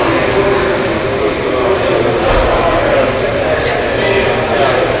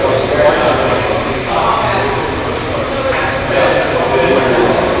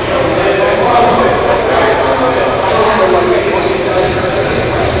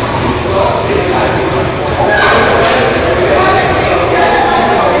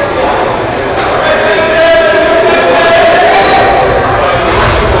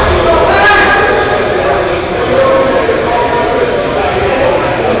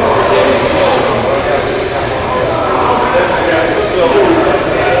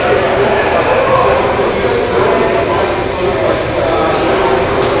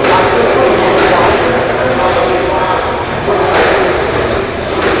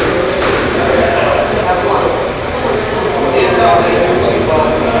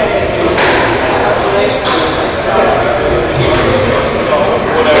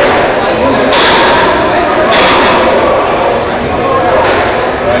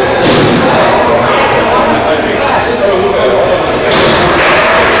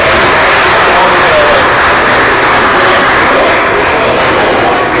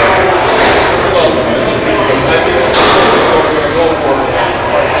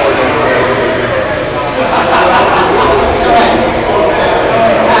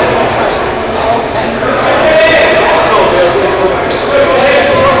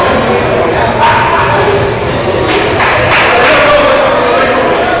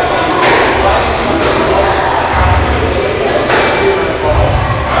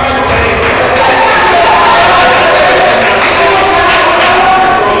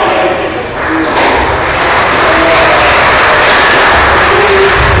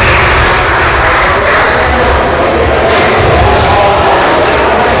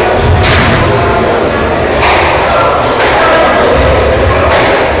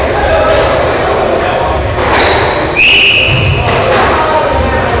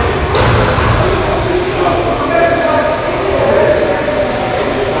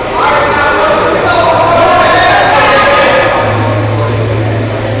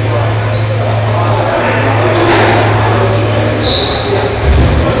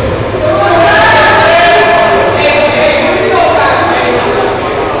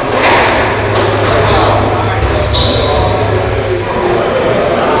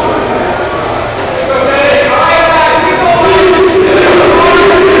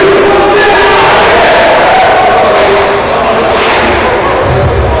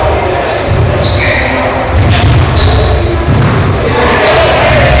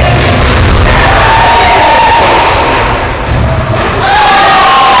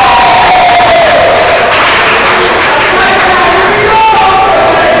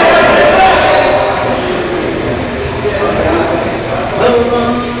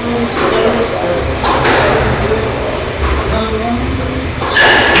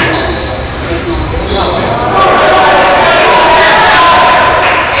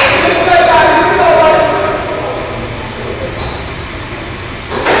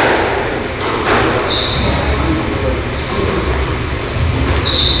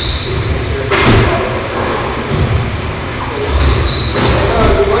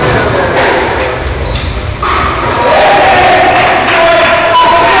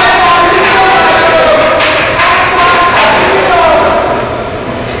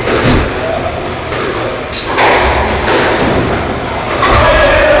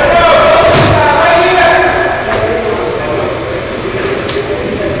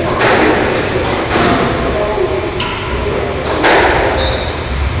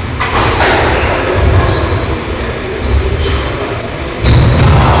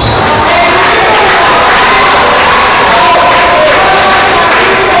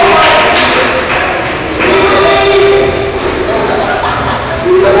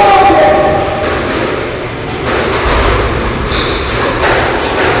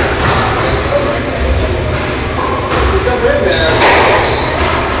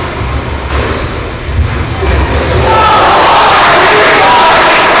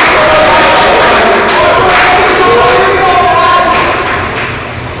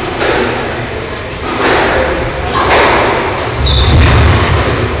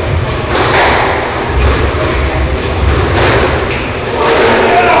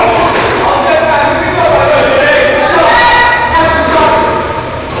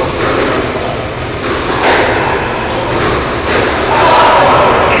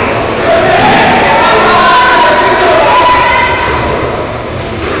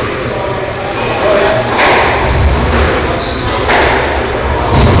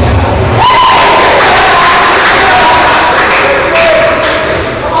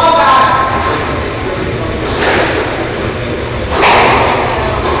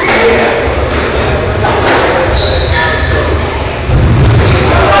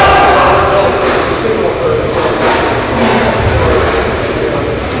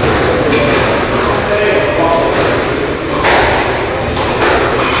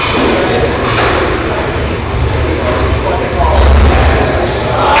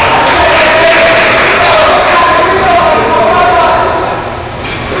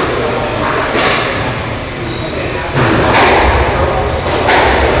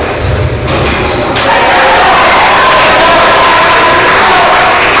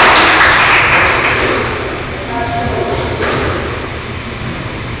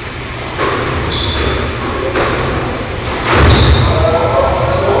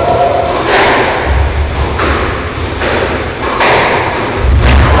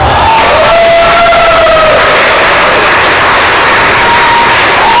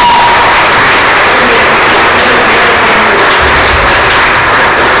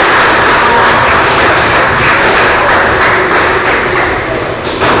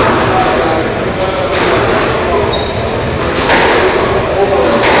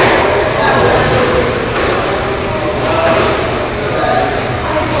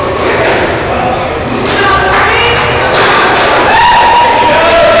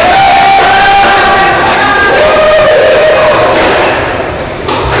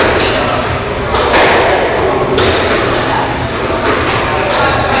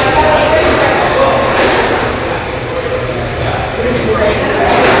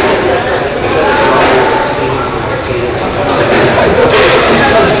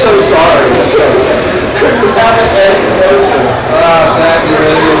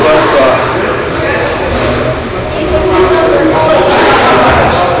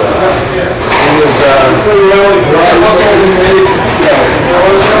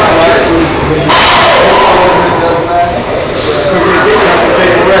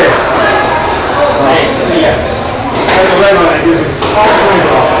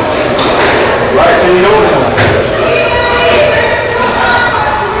 And you know,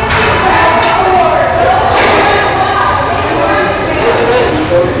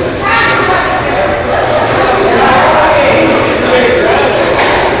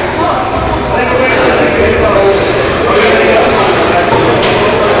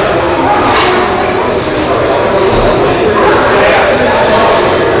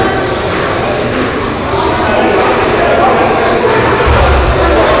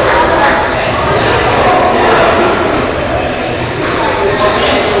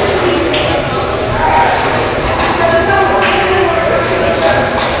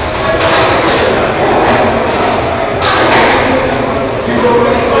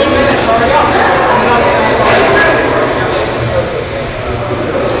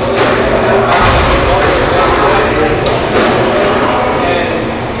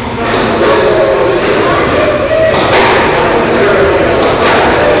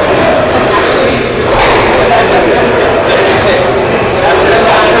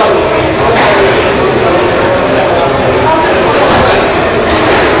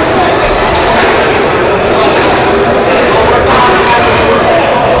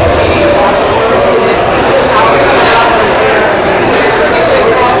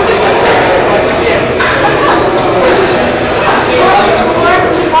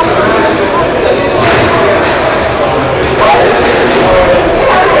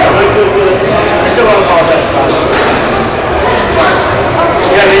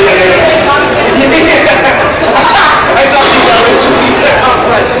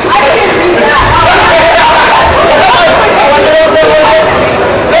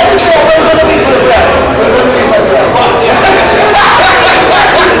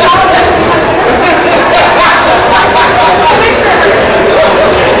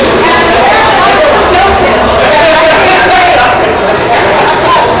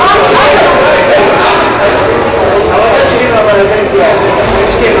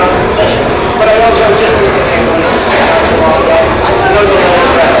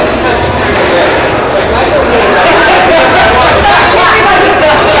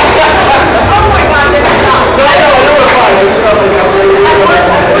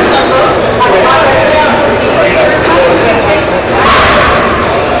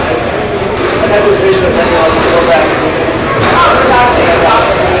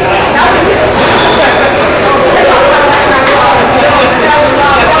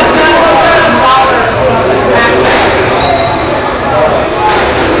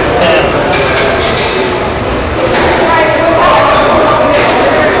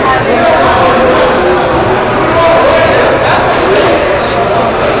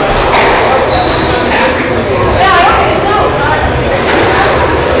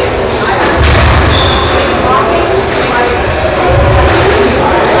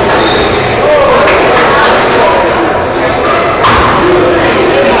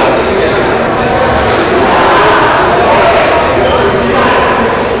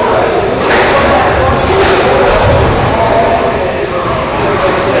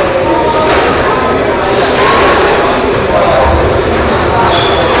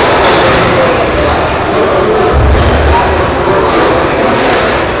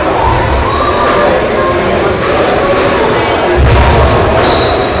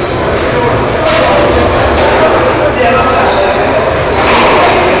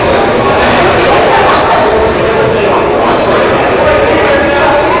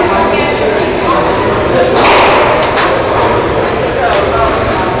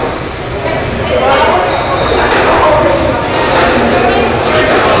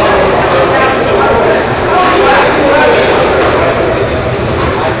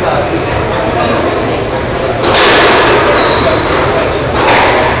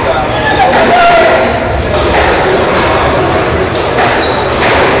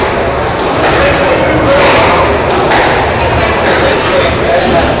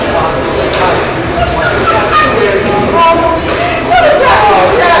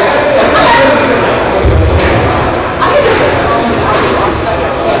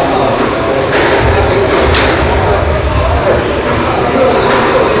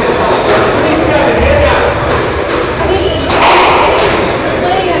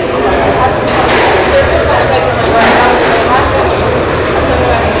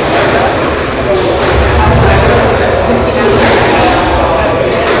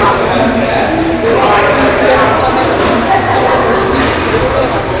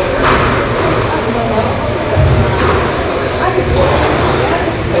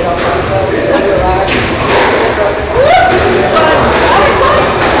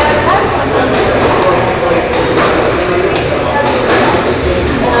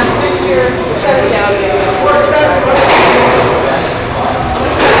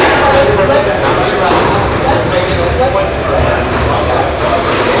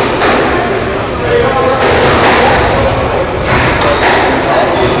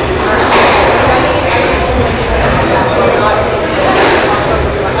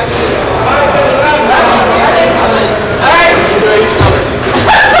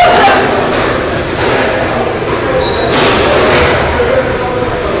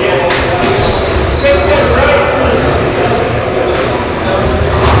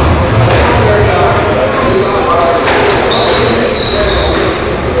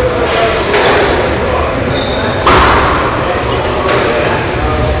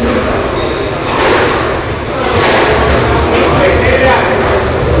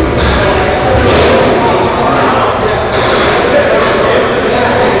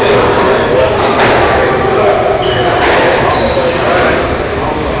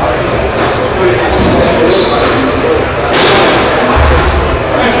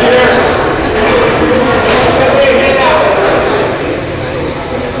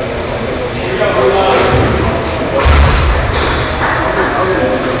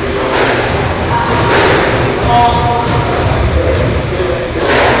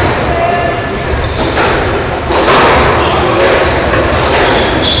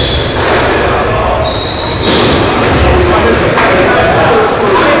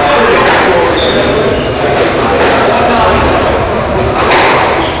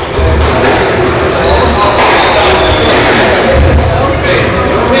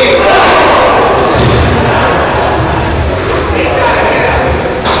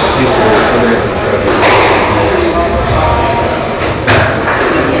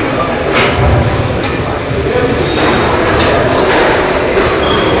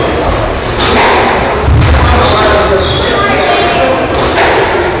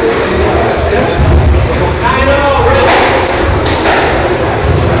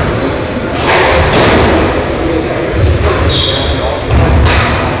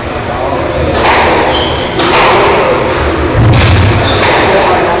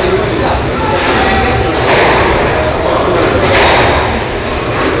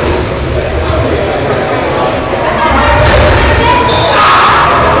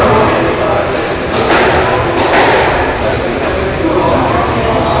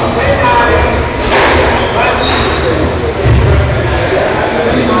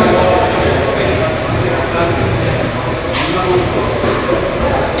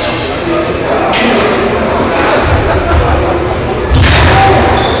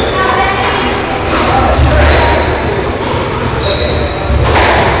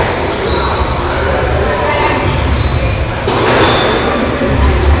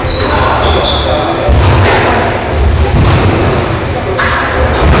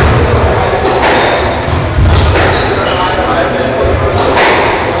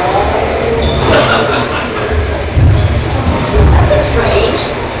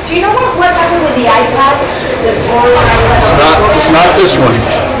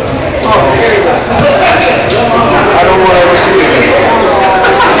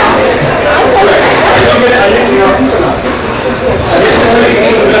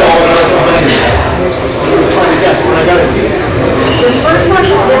 first one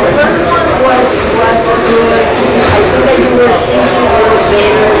was good. I think that you were thinking a little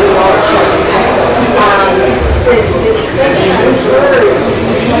better with options. The second and third,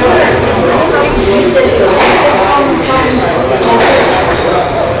 you disconnected from focus.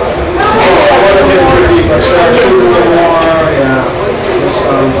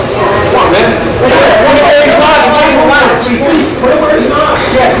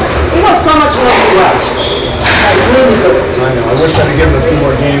 Yes, it was so much fun to watch. Like really good. I know. I wish I could give him a few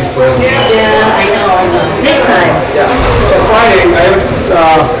more games for him. Yeah, I know. Next time. Yeah. So Friday, I have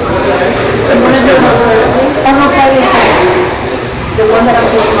Oh no, Friday is fine. The one that I'm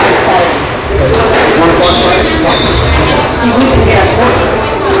taking on Saturday. 1 o'clock Friday. If we can get a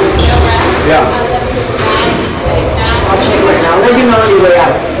Yeah. I'll check right now. Let you know on your way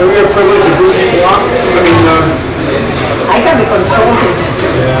out. And we have privilege to boot people off. I mean, I can be controlling.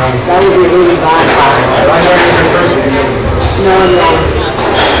 That would be really bad. I know you're in person. No.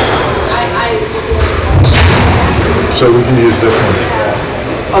 So we can use this one.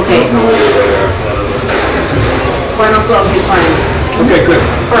 Okay. 1 o'clock is fine. Okay, good.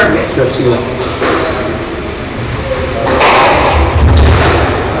 Perfect. Good. See you then.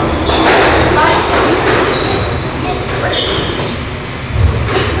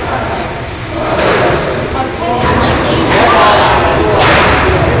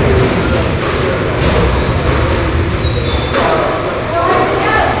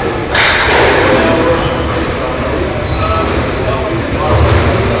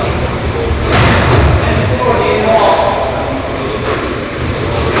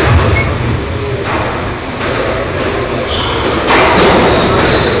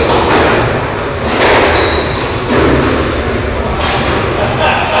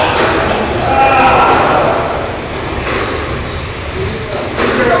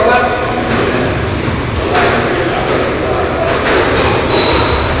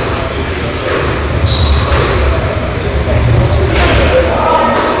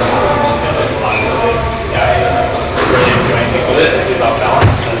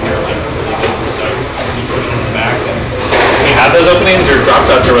 Those openings, your drop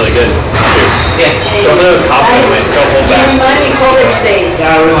shots are really good. Yeah. Go for those confident win. Go hold You back. remind me college days.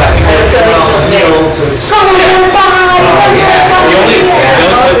 Yeah, we were I was telling just there. Come on, bye! The only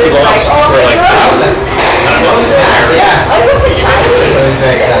points you lost were like Yeah. I was excited. It was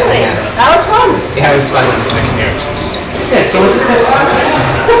very exciting, yeah. That was fun. Yeah, it was fun.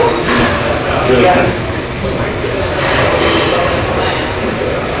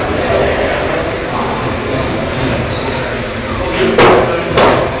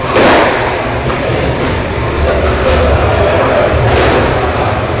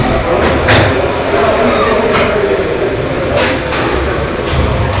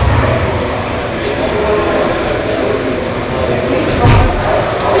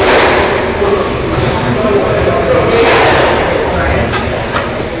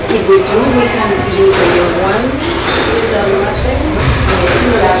 If we do, we can use the new one. The machine.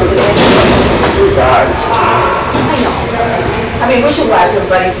 Guys. I know. I mean, we should watch them,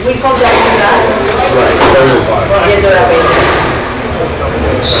 but if we come down to that, Right. Totally fine. yeah, they're available.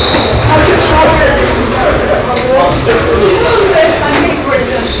 How's your shoulder? I'm getting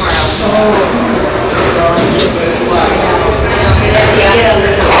cortisone tomorrow.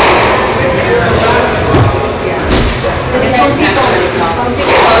 And some people are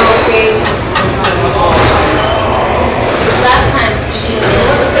okay, some are Last time she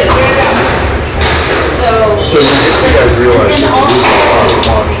So you guys realize and that all you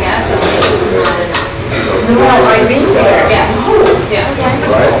all together, it was not enough. No, I've been there. Yeah.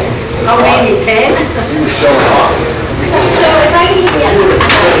 right? How many? 10? You're showing off. So if I can just get through the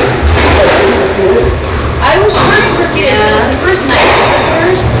night, I was working for theater. It was the first night. It was the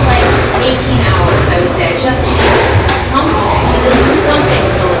first like 18 hours, I would say. I just needed something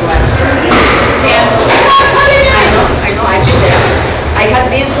to live by. Yeah. I know, I've been there. I had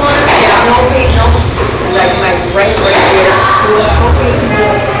this one, no pain, no, like my right here, it was so painful,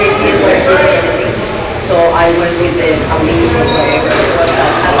 they didn't want to give me anything. So I went with the Aleve or whatever it was.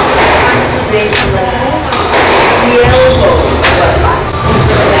 And the first 2 days, I'm like, the elbow was bad.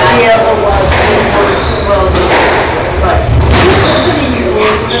 The elbow was the worst, well, but It wasn't in your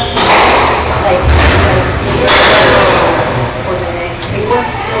room. like for the neck, it was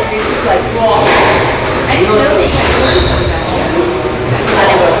so, this is like, I didn't know that you had cortisone back there. and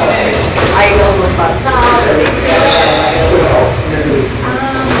it was bad. I almost passed out.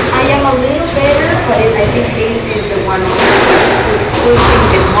 I am a little better, but I think Casey is the one who's pushing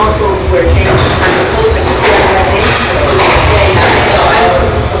the muscles where they and the pull and the step like this. Yeah. I know. I was in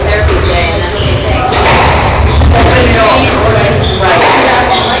physical therapy today, and that's the same thing. But your hands were like, Right.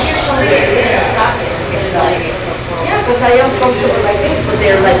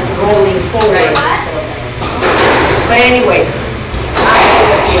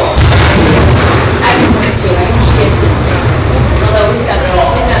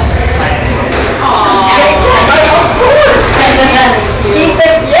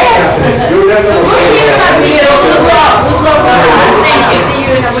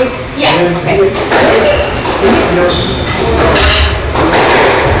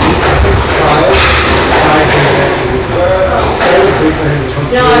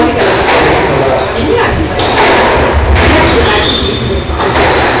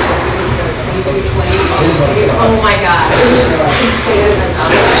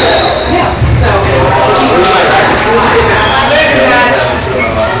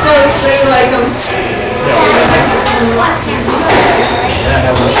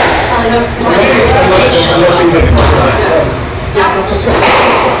 Good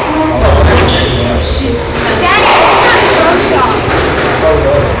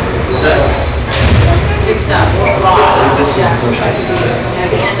stuff. This is push. At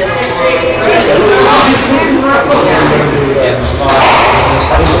the end of the I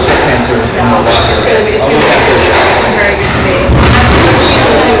think the sweatpants are in the locker. It's gonna be very good to me.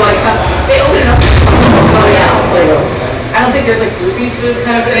 They open it up. I don't think there's like groupies for this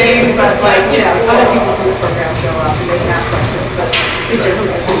kind of thing, but like, you know, other people from the program show up and they can ask questions, but they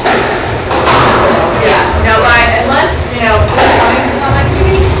generally like these programs. So, yeah. No, but unless, you know, Glenn Cummings is on my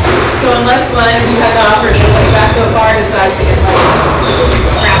TV, so unless Glenn, who has offered feedback so far, decides to get like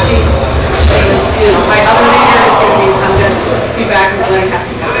crafty, you know, my other leader is going to be a ton of feedback and Glenn has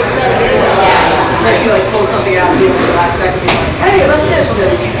to come. Unless he like pulls something out at the last second, be like, hey, look at this,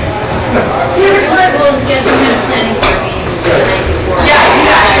 we'll do it. We'll get some kind of planning board meeting the night before. Yeah, do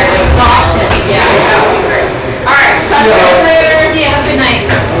that. Just exhaustion. Yeah, that would be great. All right. See you. Have a good night.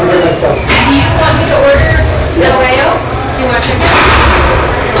 Do you want me to order the Oreo? Do you want to check it out?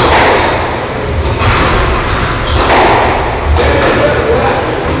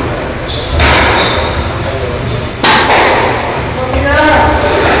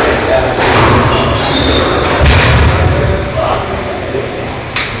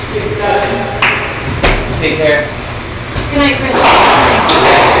 Take care. Good night, Chris.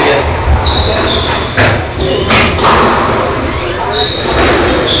 See you.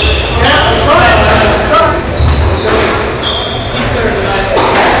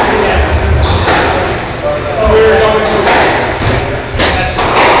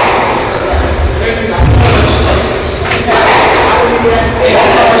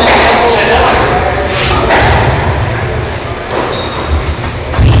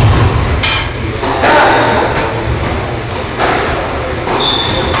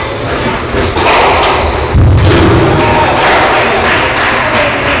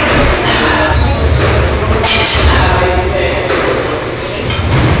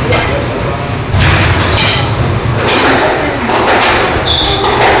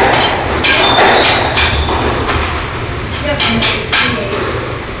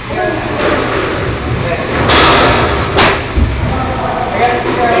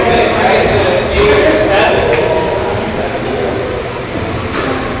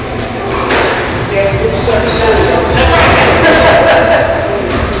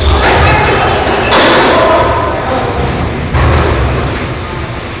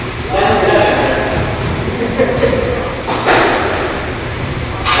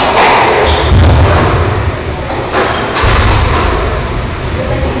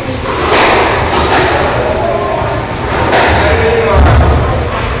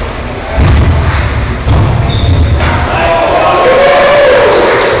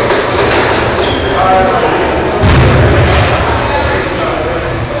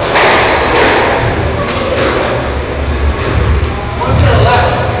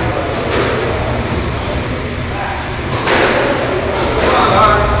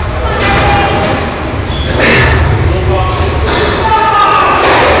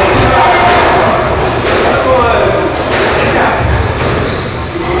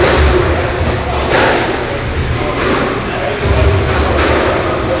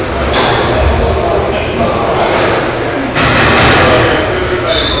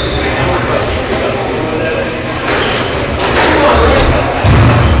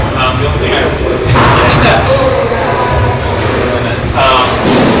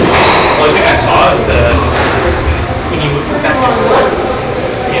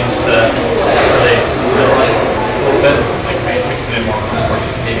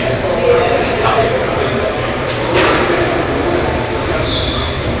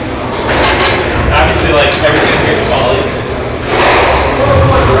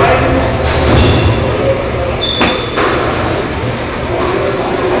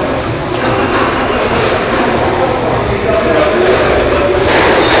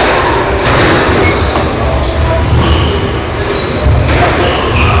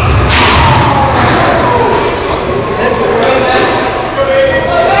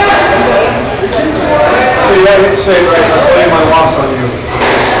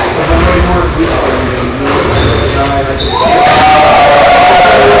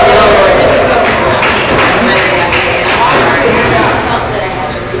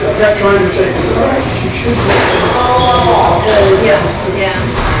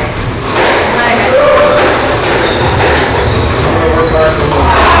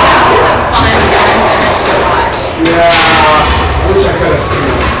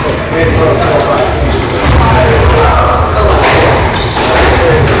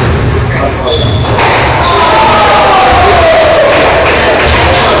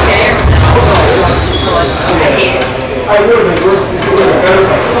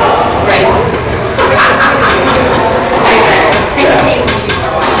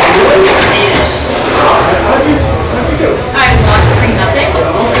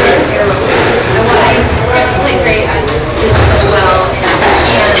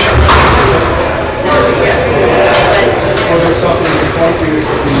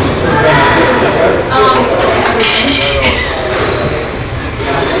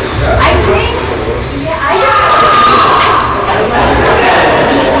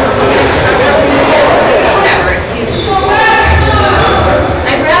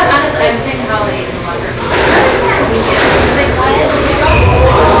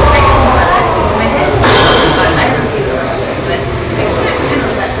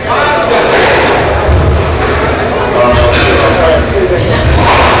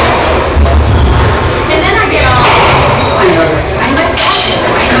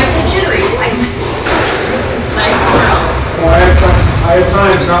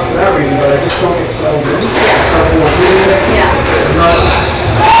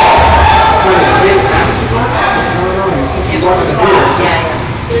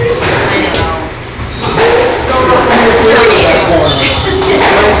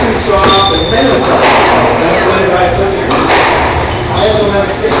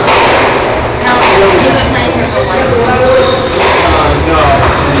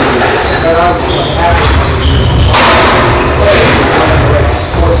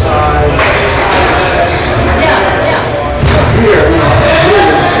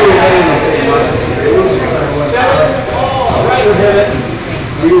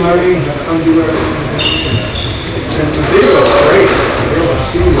 learning, how to undo everything. And the video is great. Be able to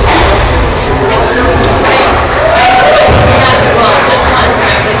see the Well, just once, and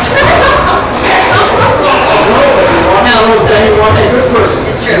I was like, no, it's good.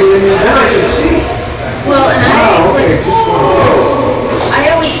 It's true. Then I can see. Well, and I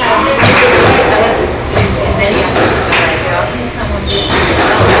always have this in many aspects of my life where I'll see someone do something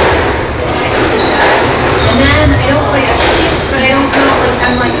else, and then I don't quite see it, but I don't know, like,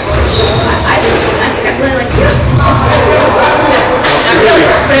 I'm like, I think I really like you. Not really,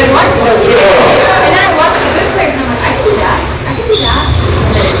 but I want to. And then I watch the good players and I'm like, I can do that. I can do that.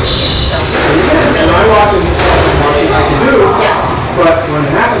 And then it's so. And I watch it and watching I can do. Yeah. But when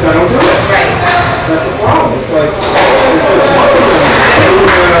it happens, I don't do it. Right. That's the problem. It's like muscle memory.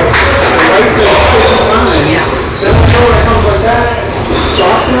 The right thing 50 times. Yeah. Then I know it comes like that.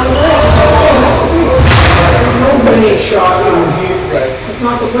 Soften on the way. There's no winning shot from here. That's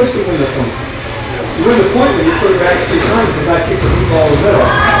not the place to win the point. You win the point when you put it back 3 times, the guy kicks a deep ball in the middle.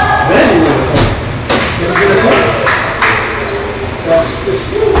 Then you win the point. You ever win the point? That's just,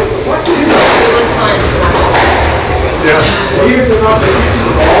 what's the deal? It was fun. Yeah. Well, here to not the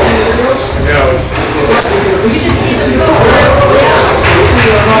ball in the middle. Yeah, You should see the score. You see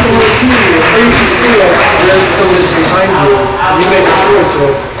a half of the team, or you can see someone's behind you, and you make a choice.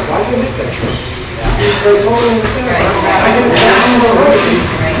 So, why do you make that choice? It's like totally I didn't have the right.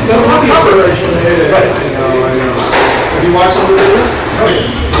 The coverage. Right. I know. Have you watched some of the videos? Oh,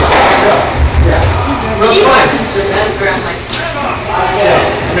 yeah. Keep watching so that's where I'm like,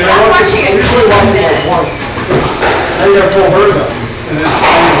 I watching it. Usually watch it like once. Now you gotta pull hers up, and then I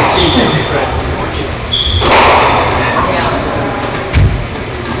don't see it.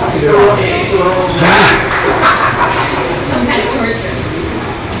 some kind of torture.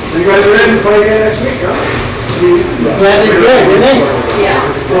 So you guys are ready to play again next week, huh? Glad they did, didn't they? Yeah.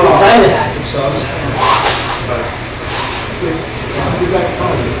 Excited.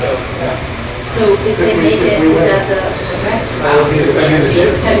 So if they make it, is that the rec?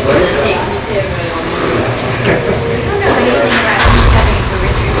 That's what it takes. You stay over there. I don't know anything about who's studying for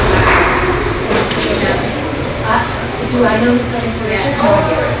Richard. Do I know who's studying for Richard?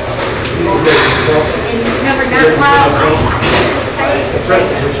 And remember, not wild, exciting. That's right.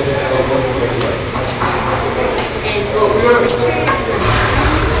 And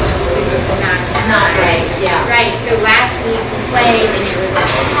not right, yeah. Right, so last week we played and it was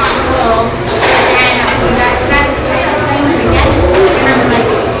on roll, and we got started playing again, and I'm like,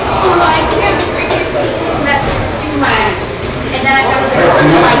 oh, I can't bring your team, that's just too much. And then I got like,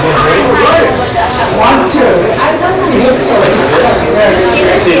 One, two. I wasn't.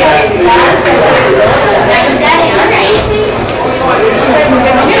 See that? Like, Daddy, all right.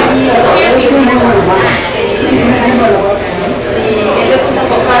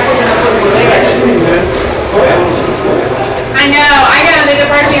 I know, there's a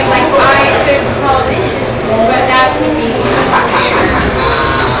part of me is like, I could call in, but that would be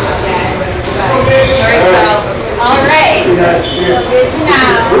all right.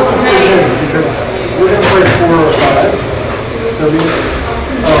 Now, This is nice because we're going to play 4 or 5. So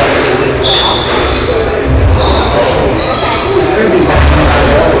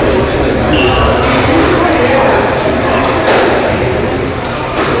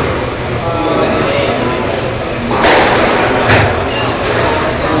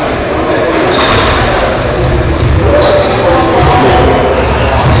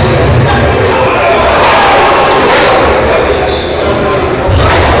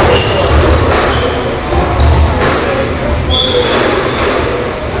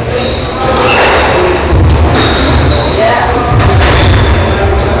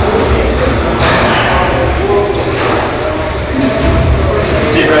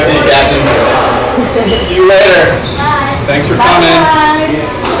See you later. Thanks for coming.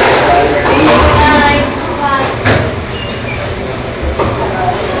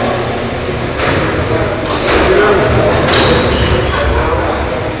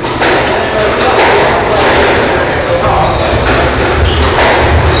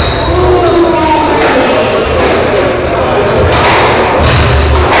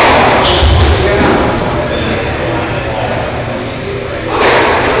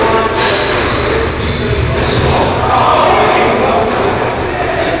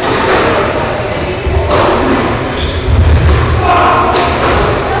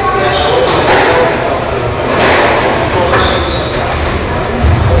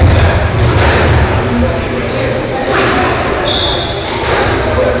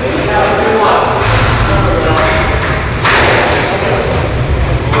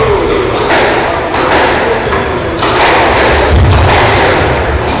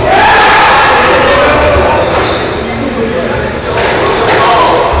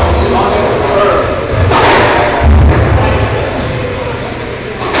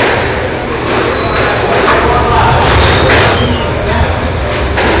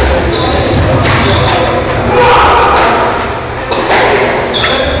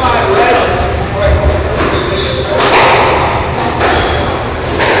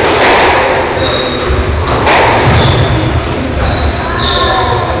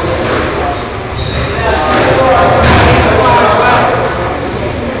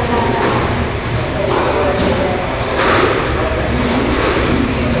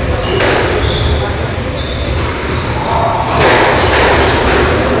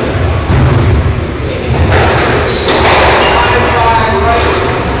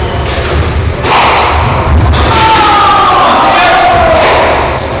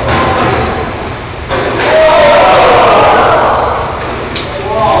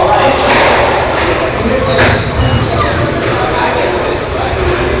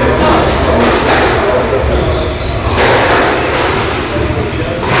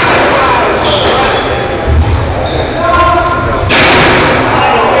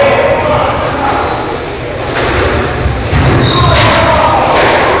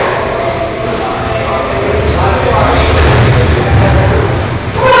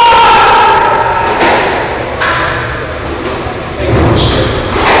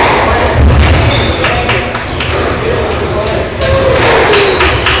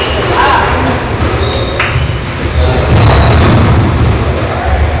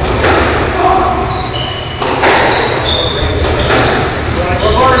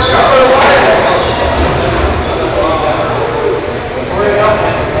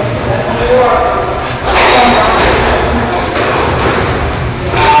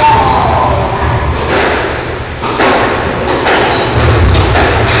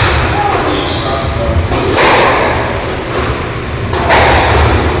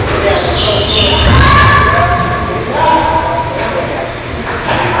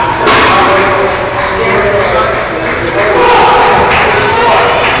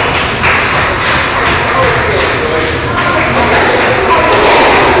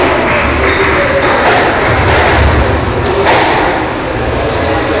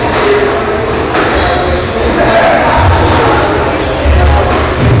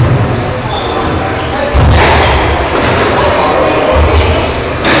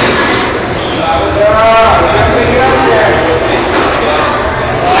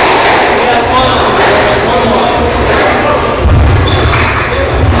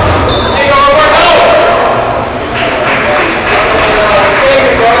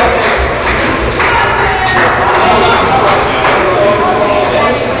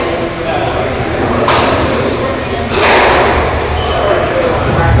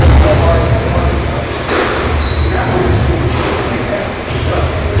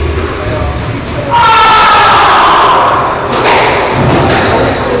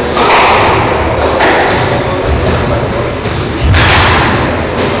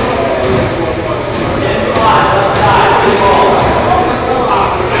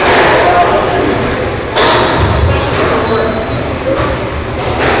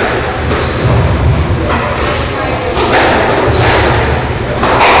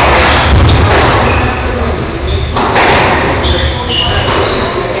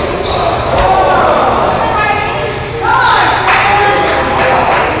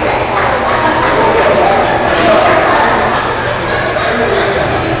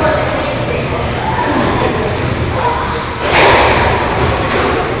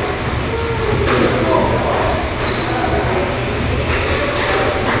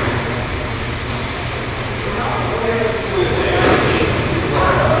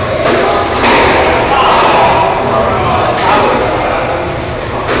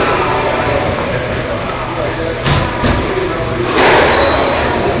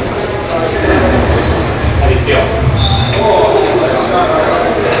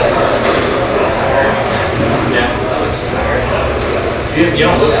 You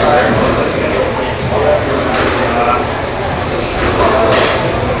don't look right there.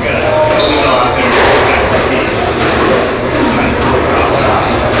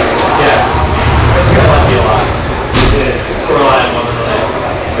 Yeah. It's going to help you a lot. It's relying on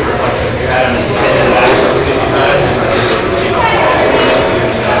the reflection. You had them in the back.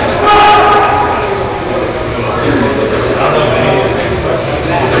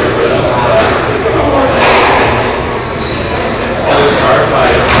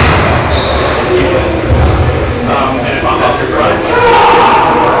 And if I'm up your front, it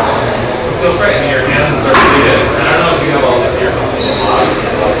feels great. And your hands are really good. And I don't know if you have all this here.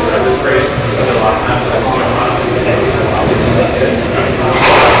 Service great. But a lot of times that's going on. That's good. It's going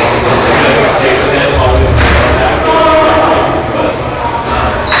to be safe with him, always contact. But I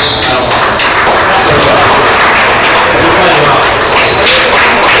don't know. You're playing well.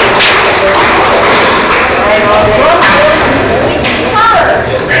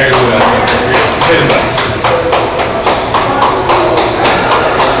 Very good. Good advice.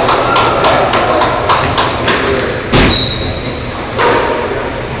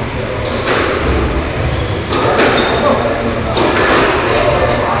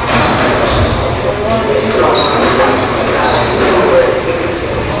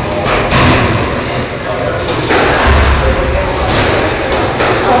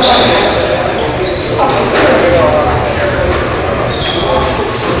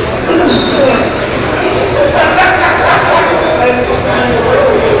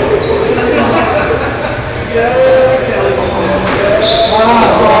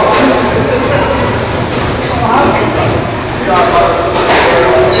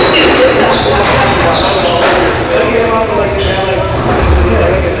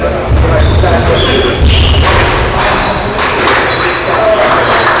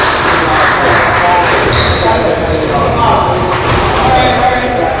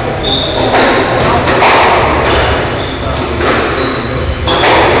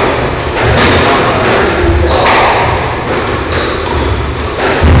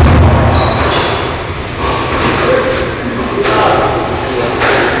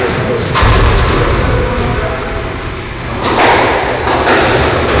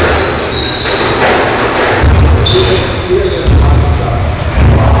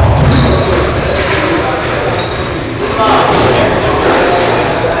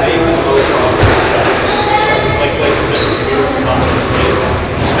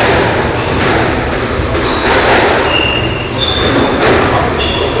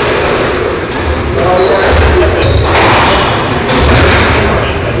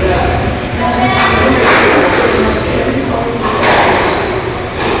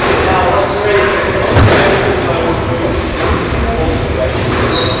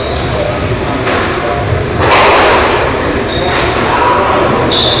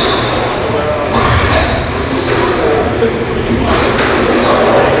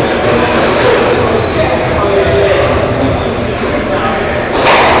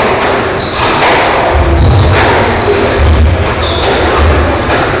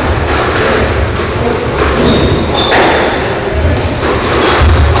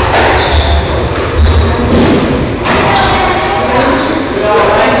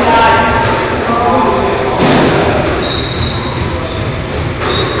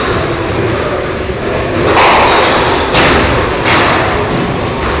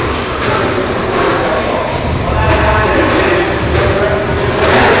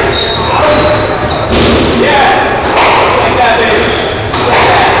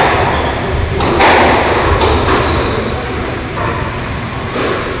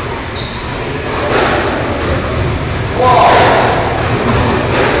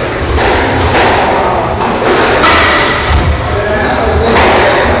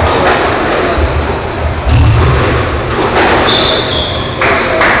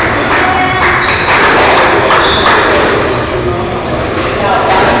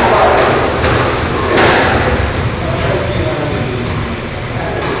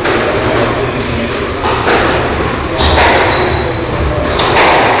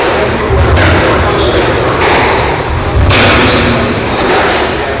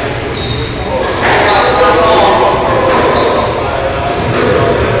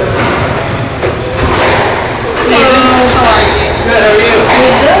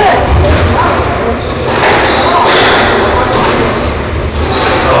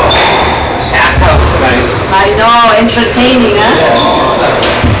 entertaining, huh?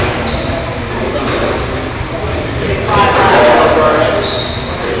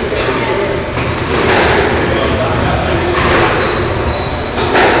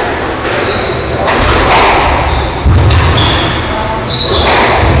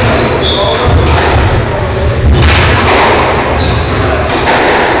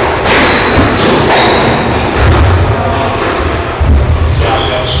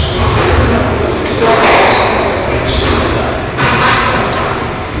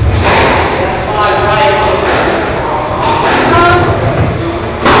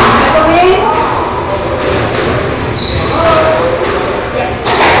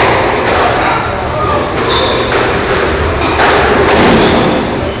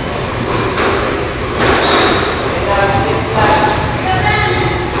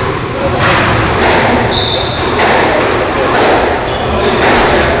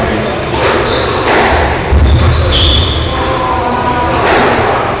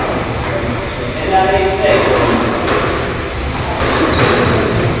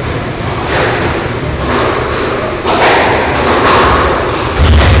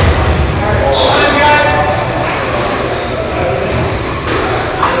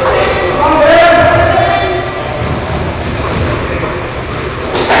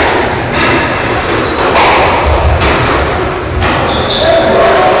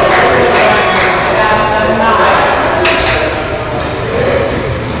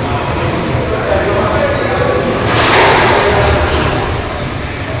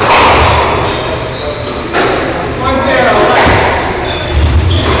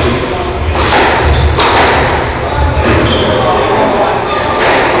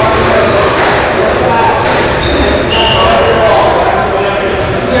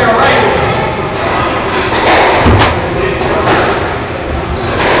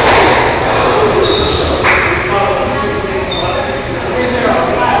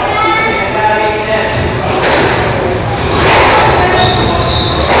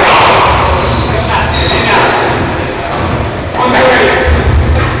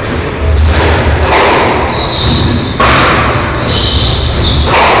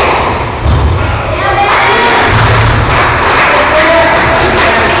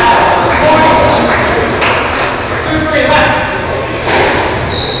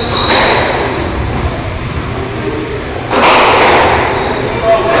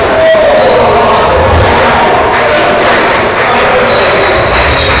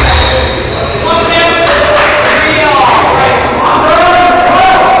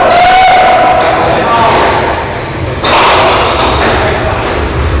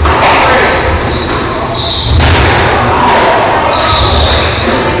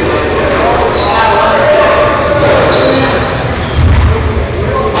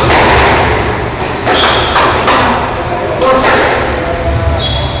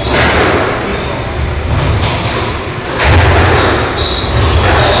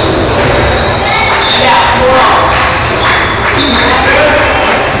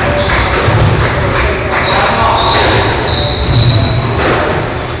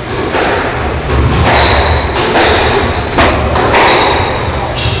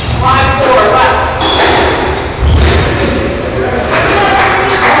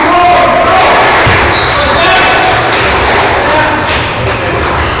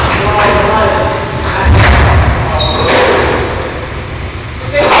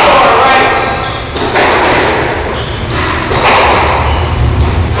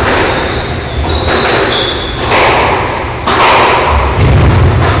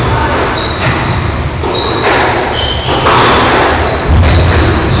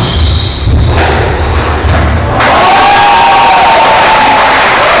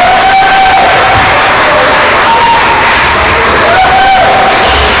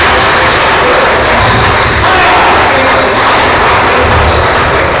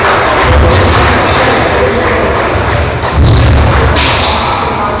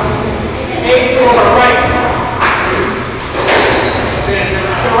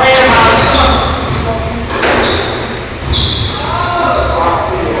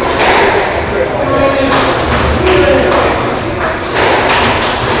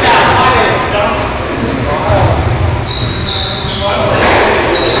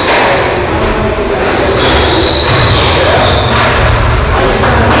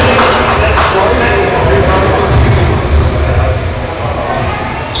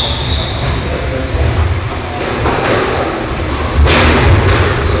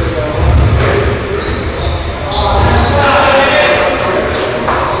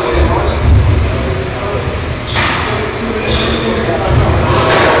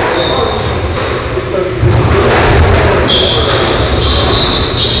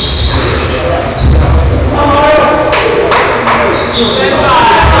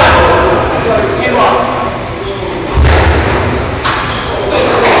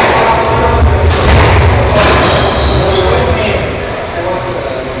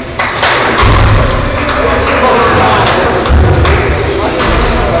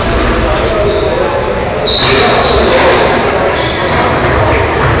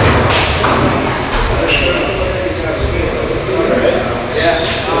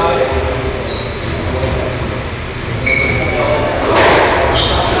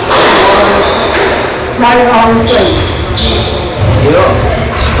 own place.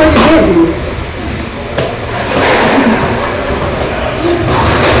 Yeah. It's pretty good, dude.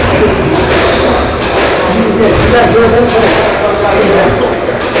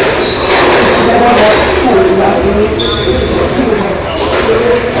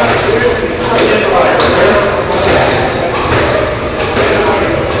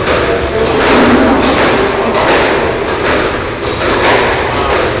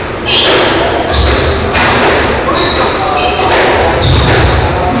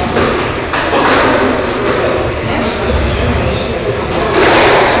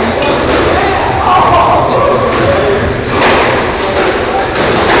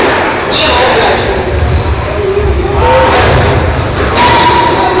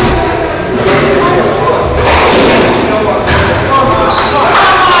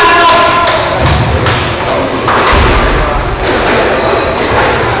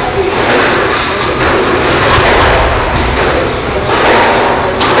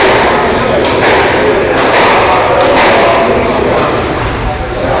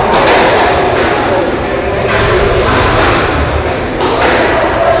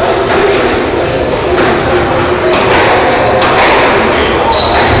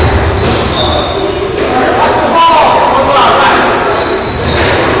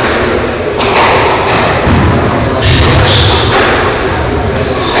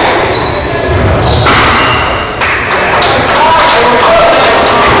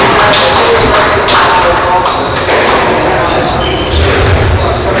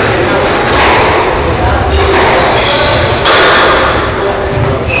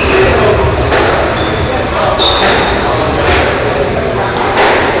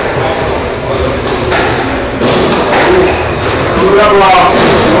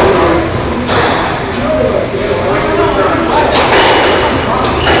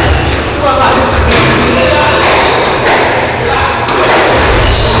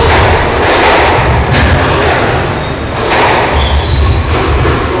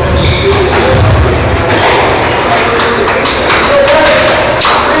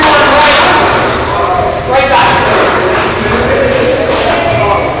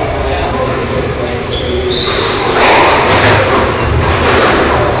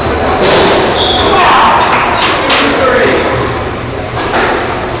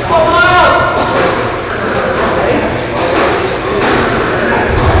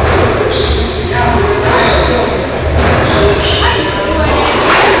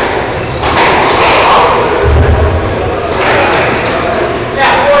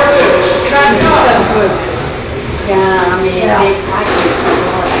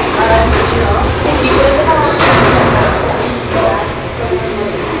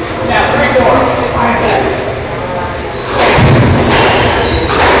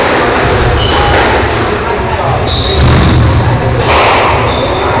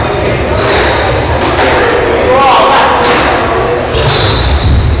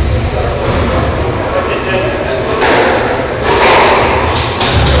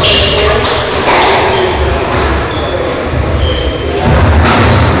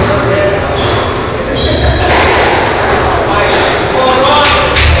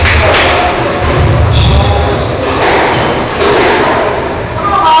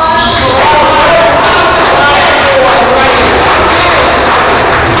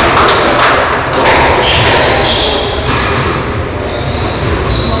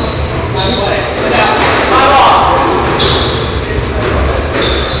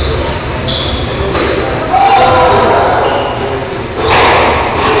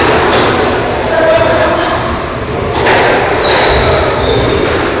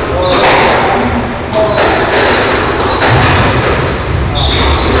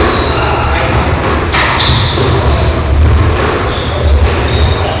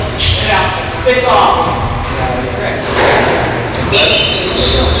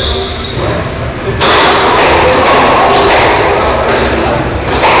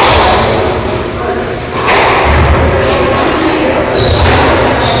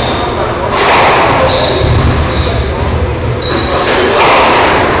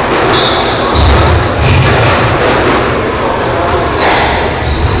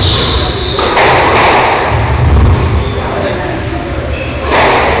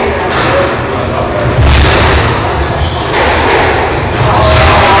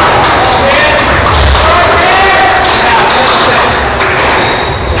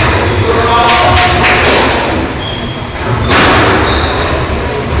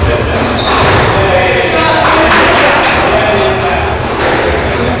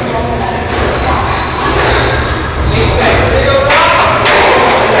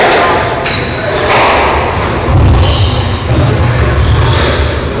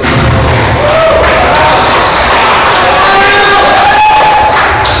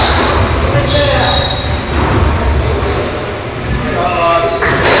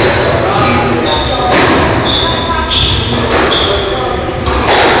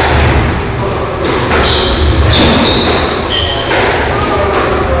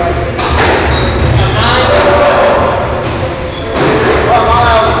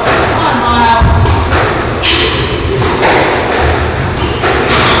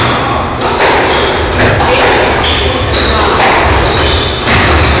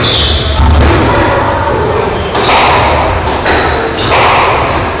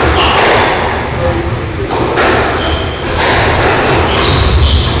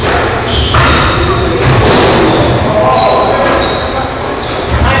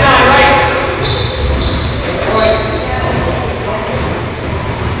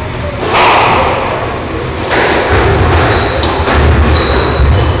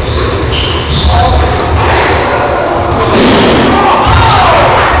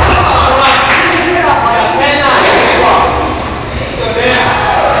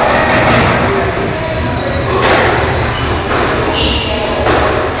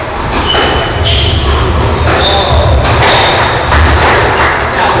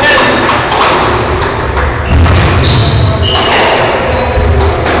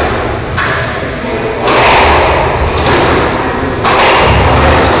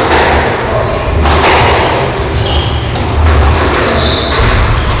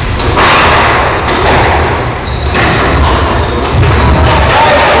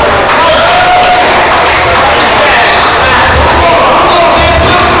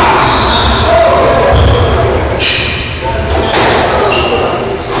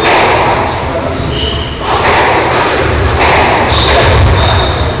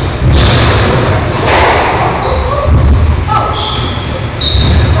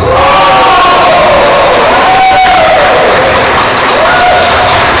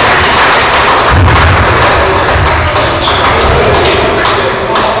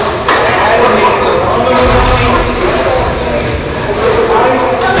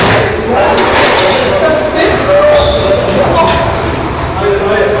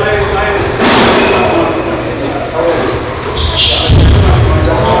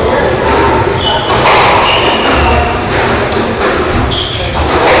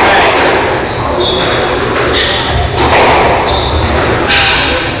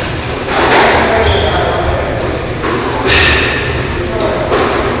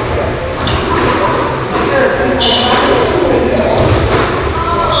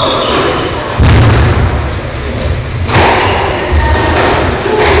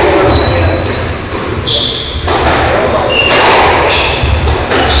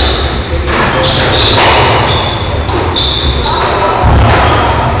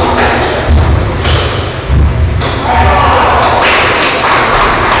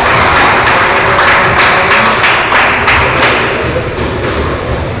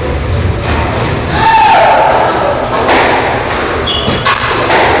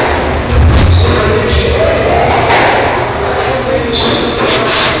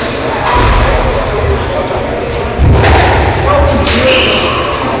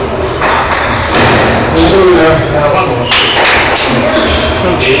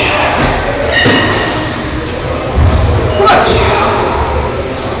 Go.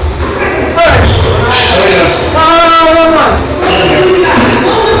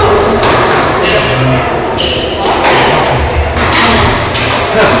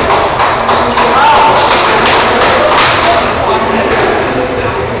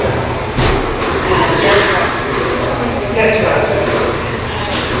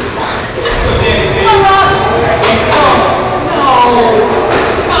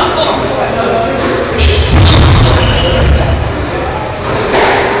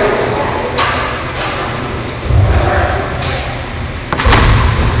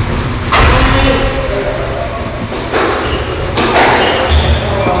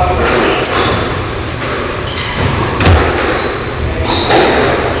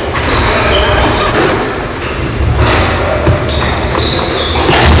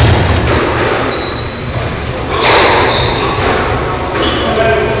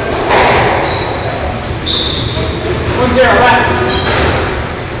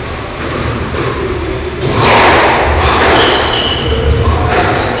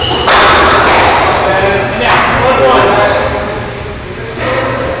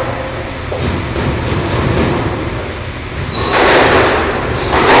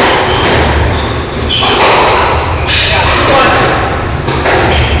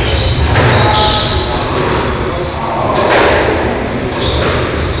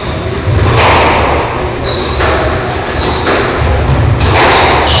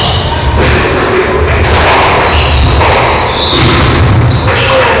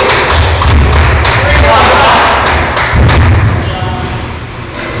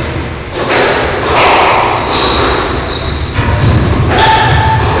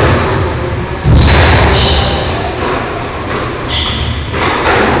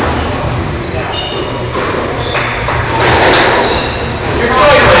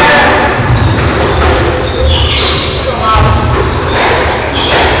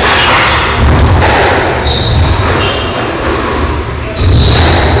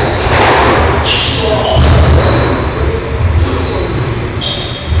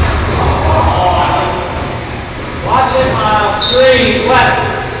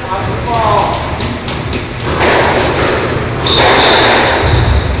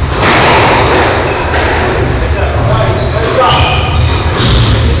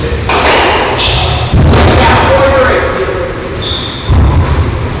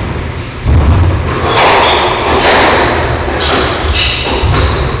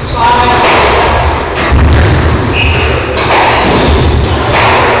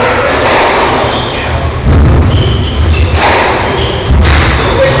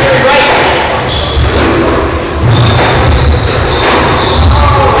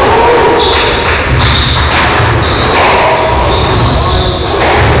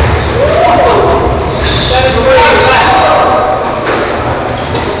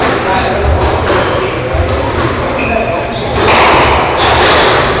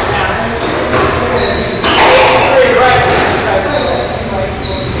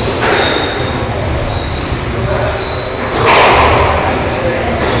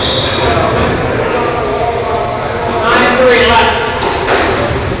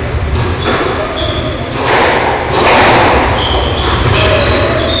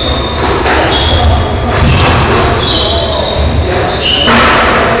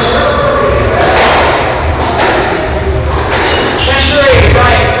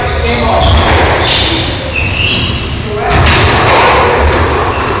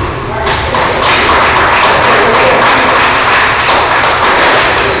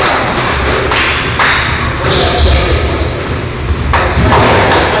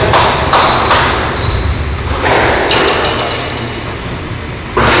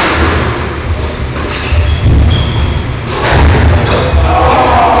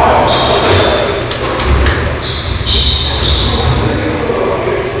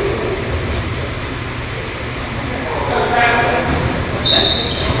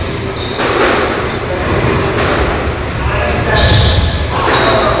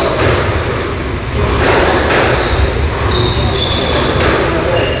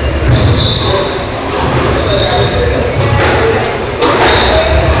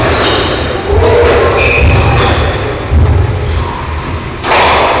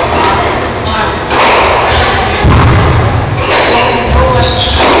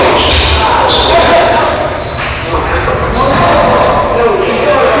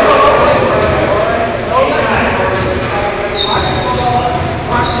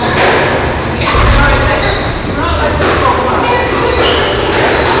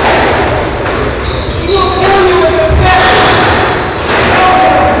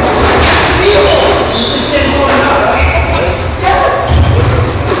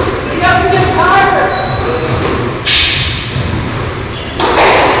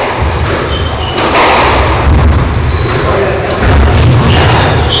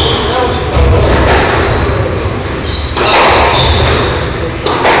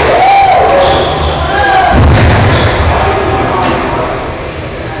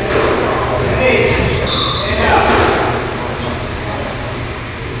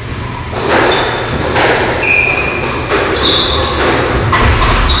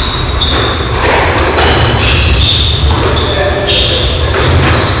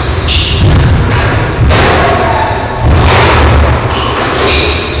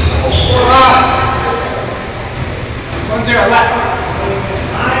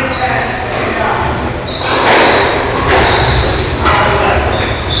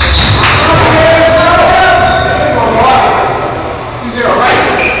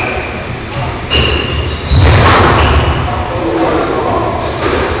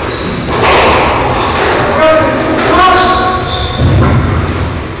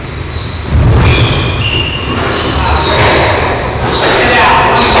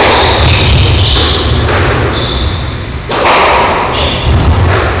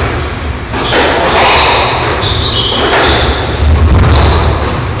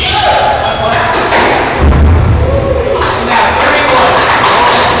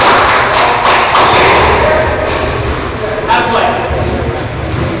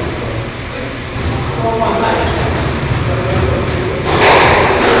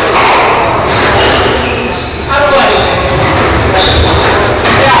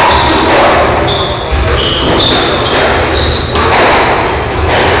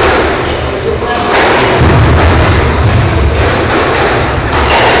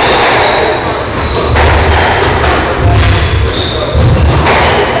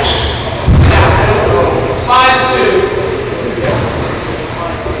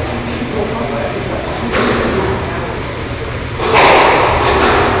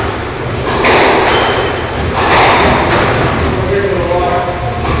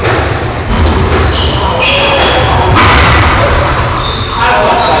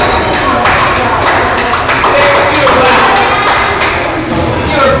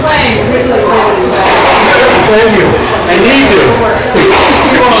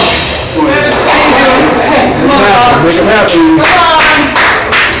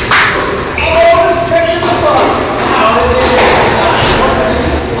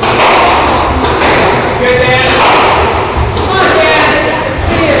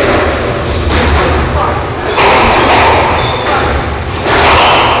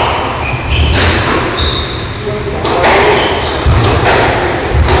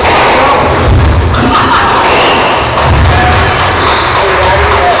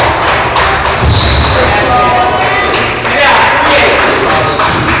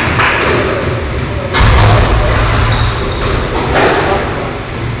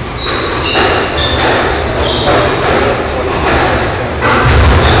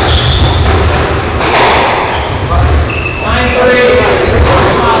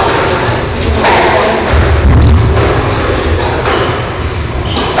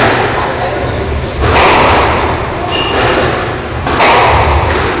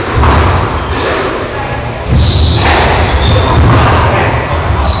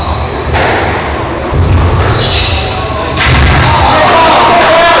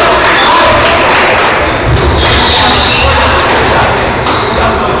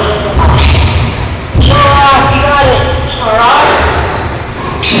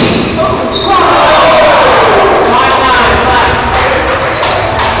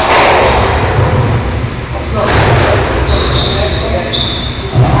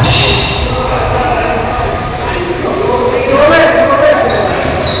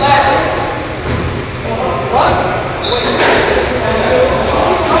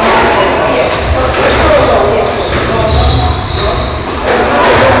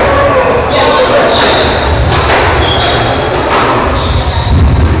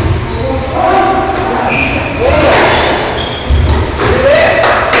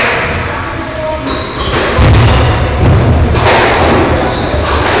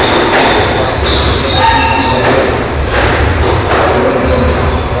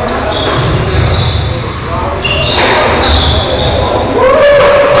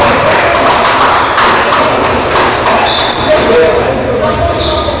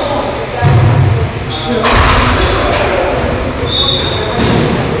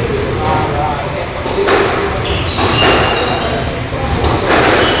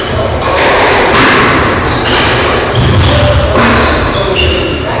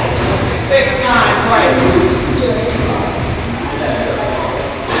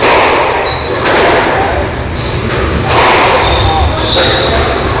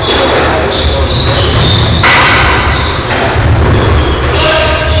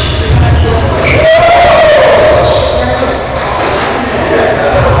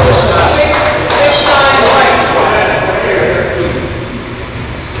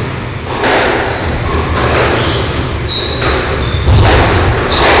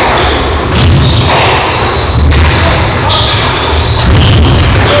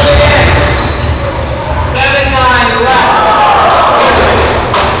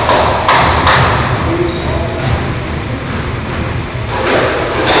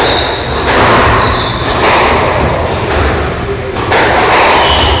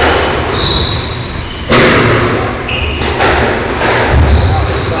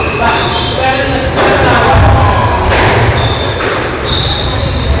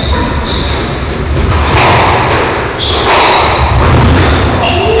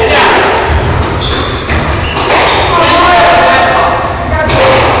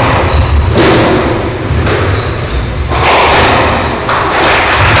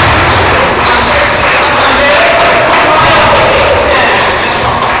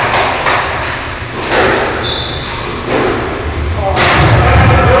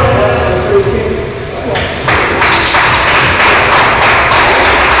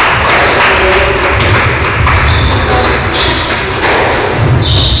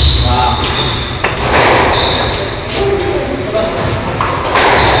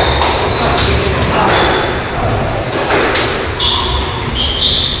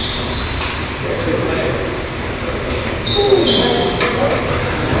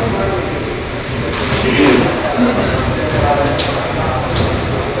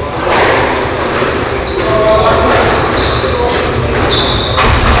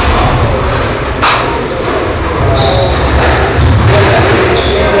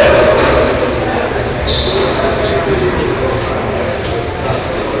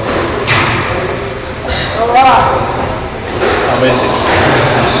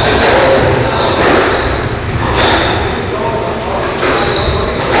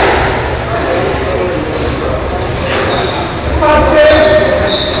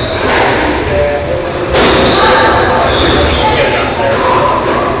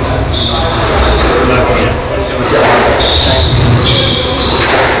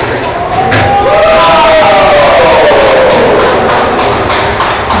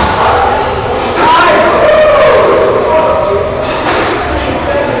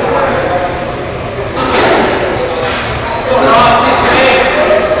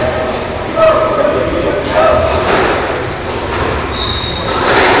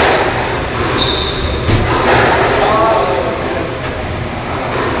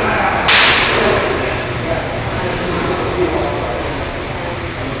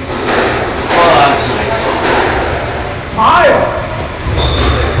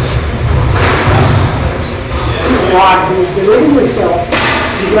 Believe yourself.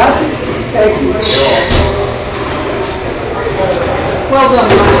 You got this. Thank you. Well done,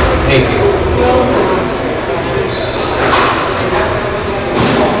 Miles. Thank you. Well done.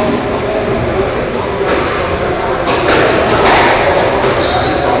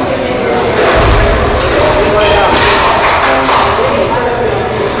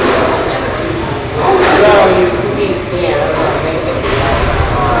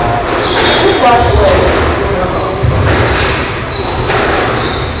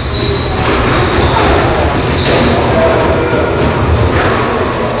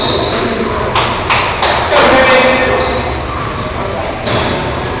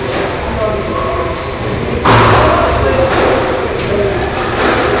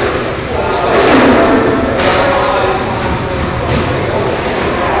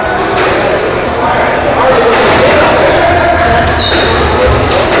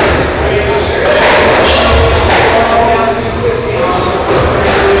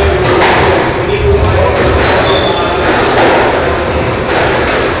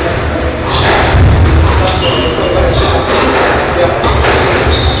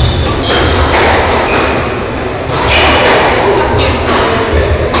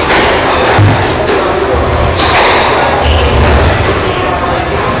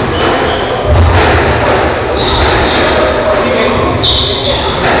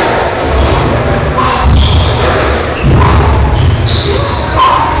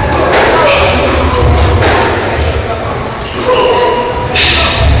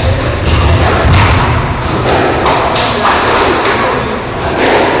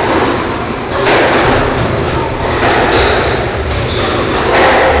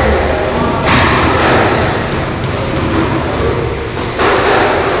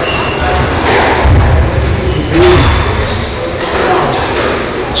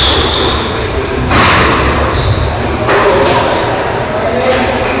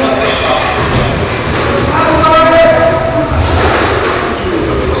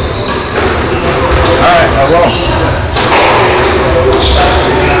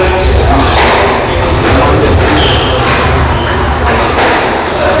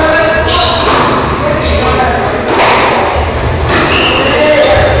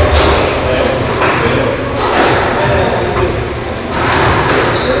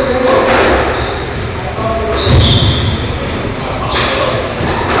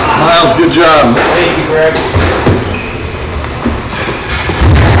 Good job. Thank you, Greg.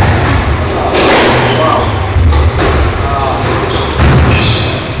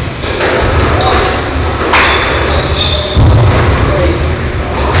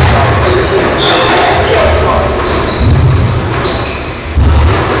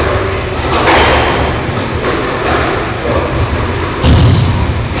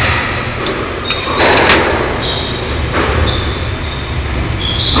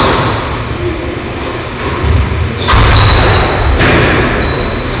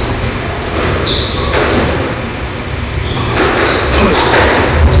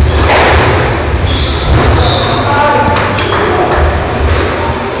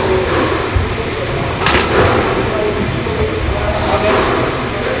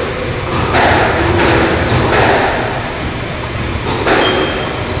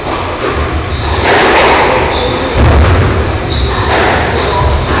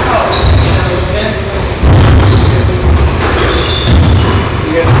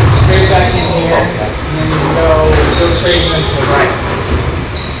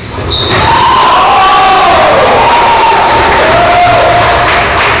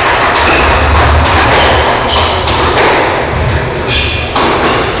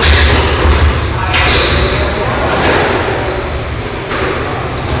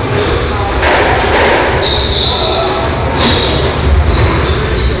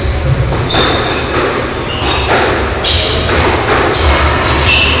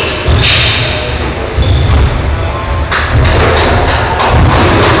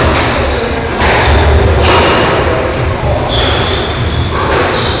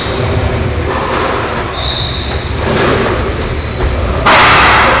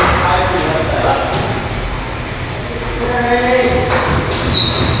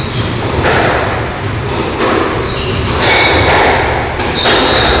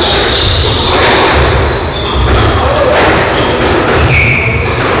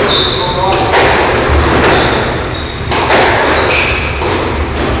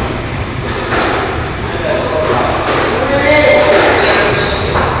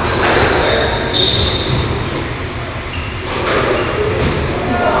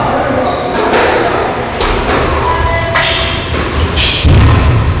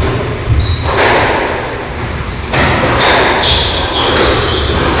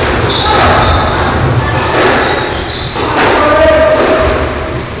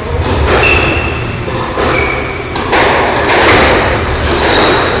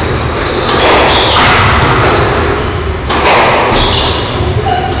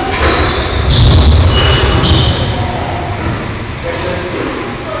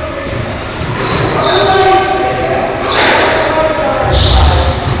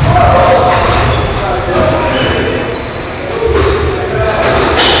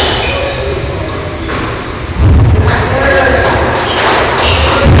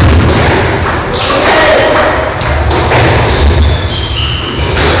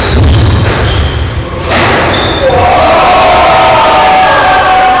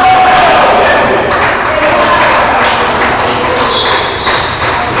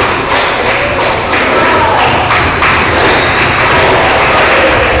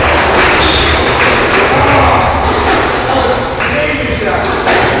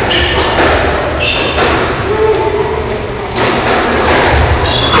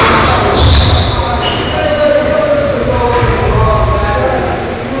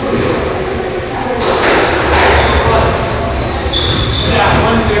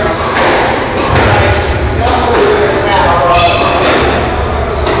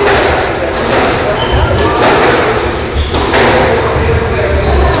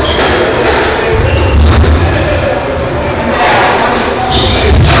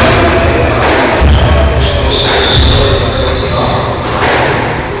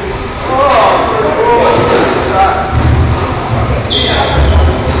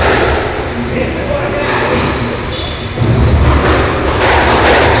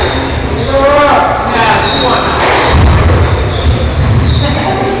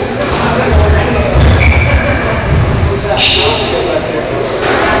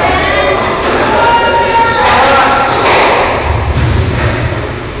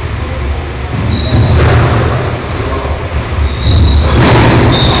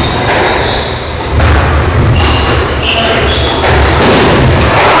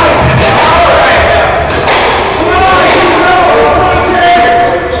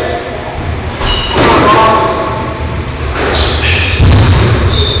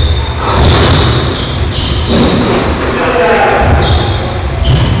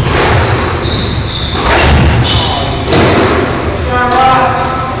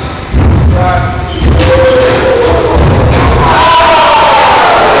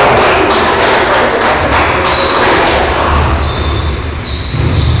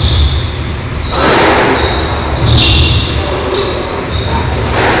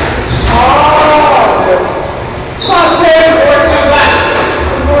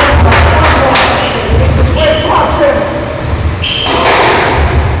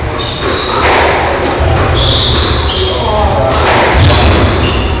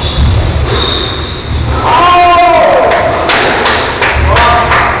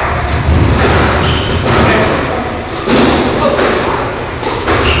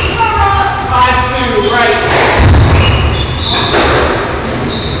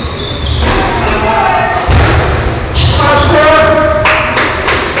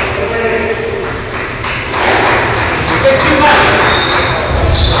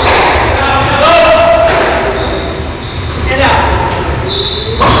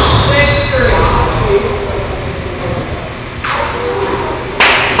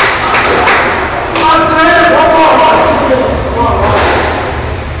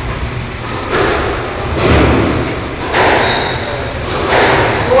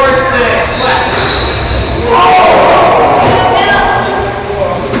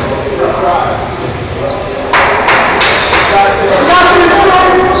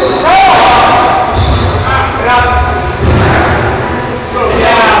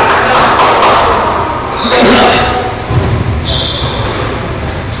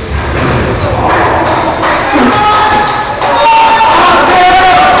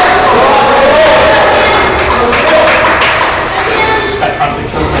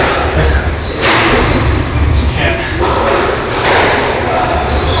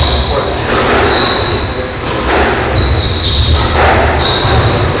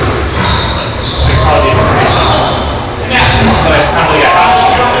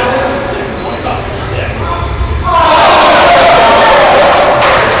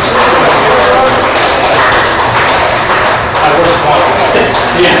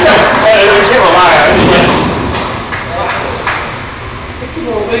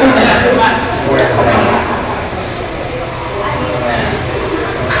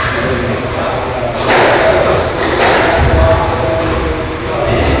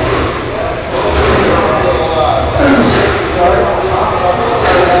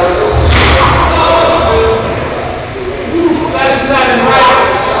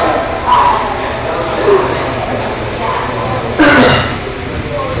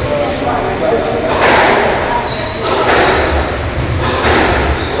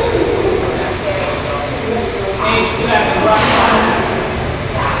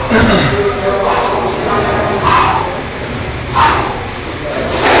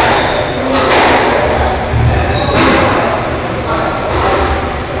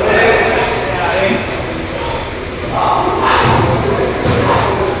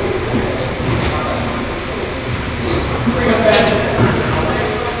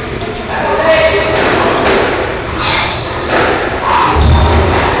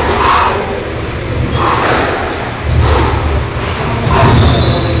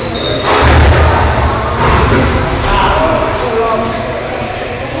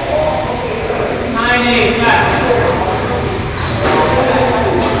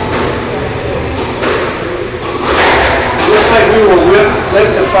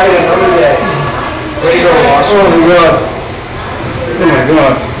 Live to fight another day. Way to go, Ross. Oh my God. Oh my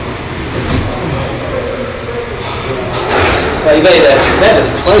God. Like that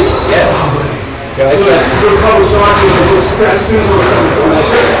is twice again. Yeah, I can't. Good couple shots and just scratch things over the I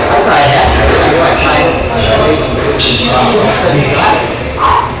thought I had that. I knew I tried it.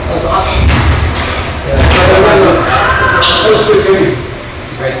 That was awesome. That was good.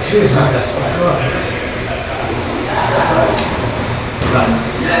 It's great. She's not that smart.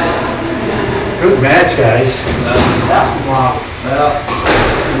 Good match, guys. Wow. Well,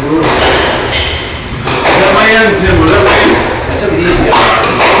 Was that my end, Tim? Was that my end? I took it easy.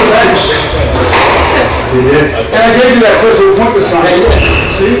 You did? And I gave you that first point this time. I did.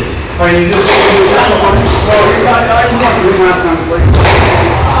 See? I mean, you just do this one. No, I can walk it last time.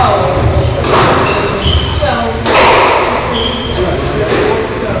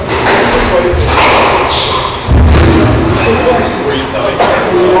 Were you selling?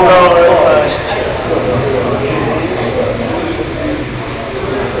 No, that's fine.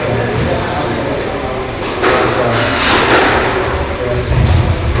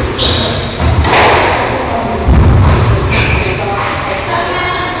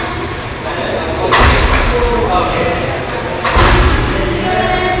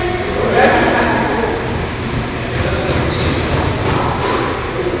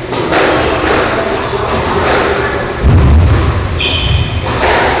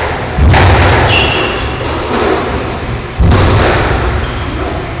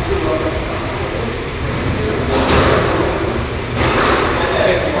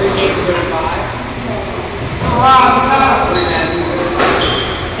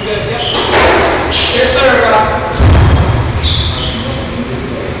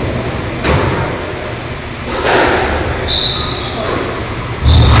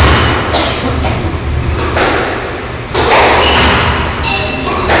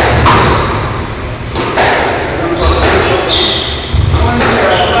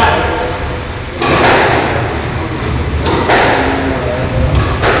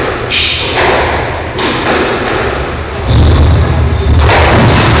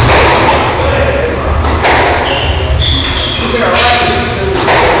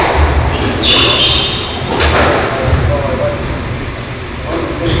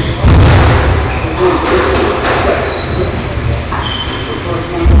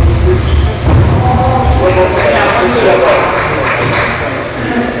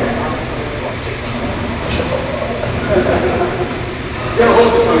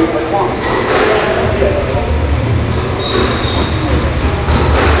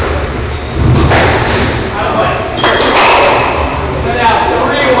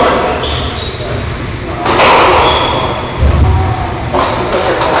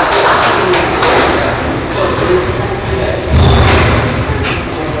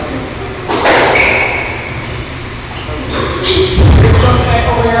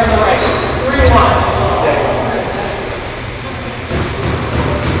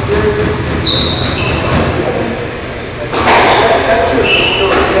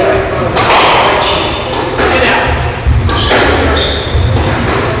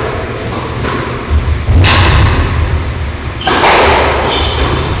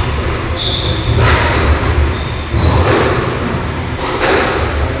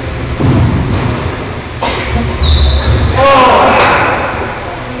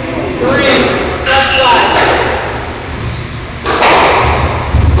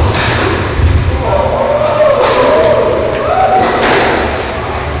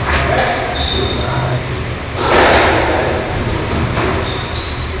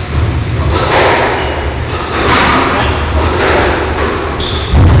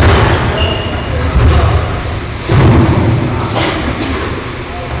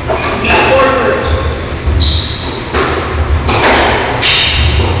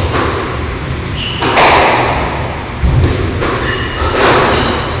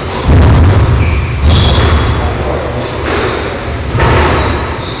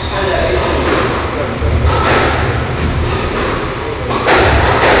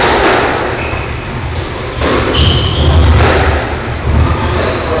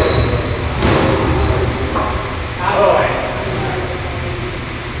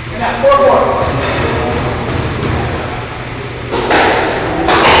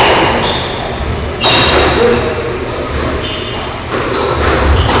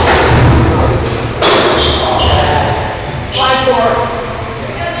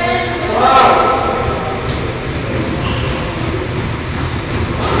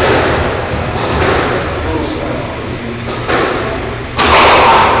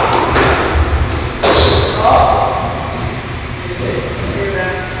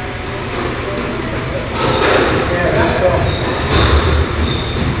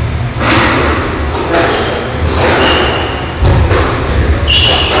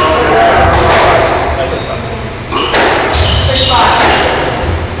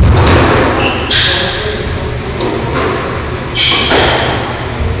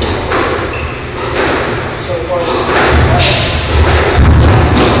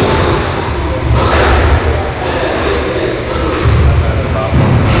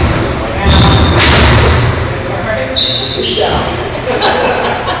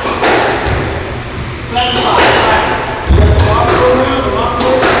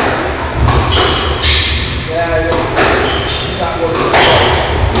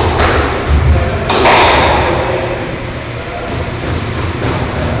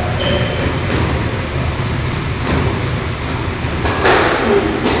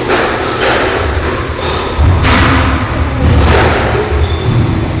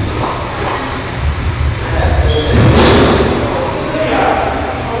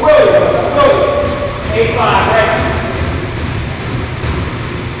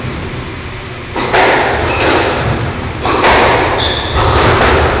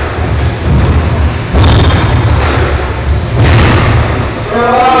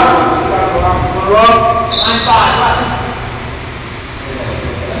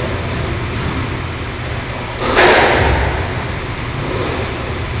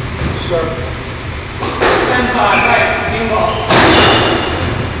 10-5, right, game ball.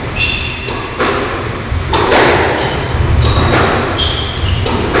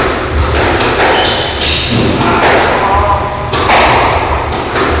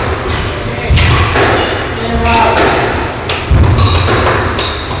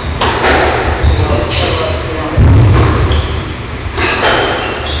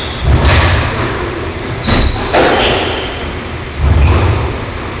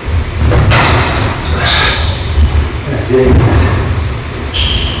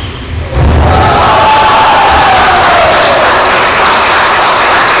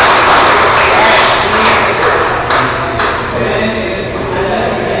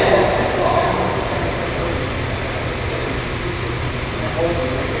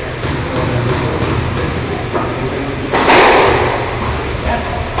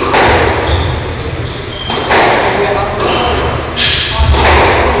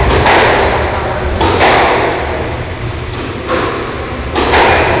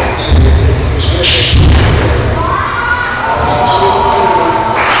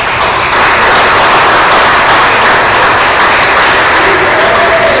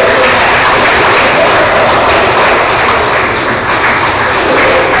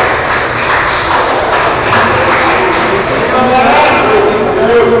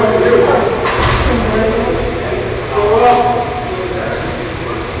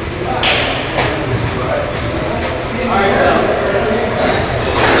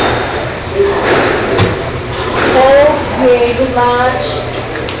 Okay, good lunch.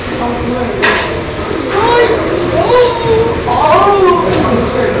 I'm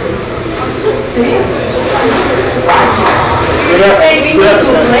so stiff. Just watching. You're saving me to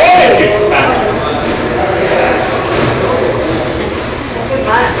play. That's good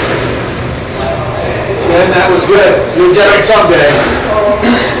lunch. Man, that was good. You'll get it someday.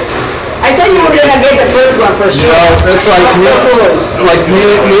 I thought you were gonna get the first one for sure. No, it's like me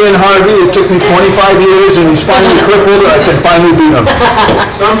and Harvey, it took me 25 years and he's finally crippled, I can finally beat him.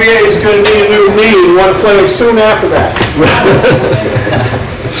 Someday he's gonna need a new knee and you want to play him soon after that.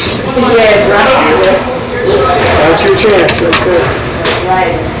 Yes, right. That's your chance right there.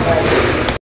 Right.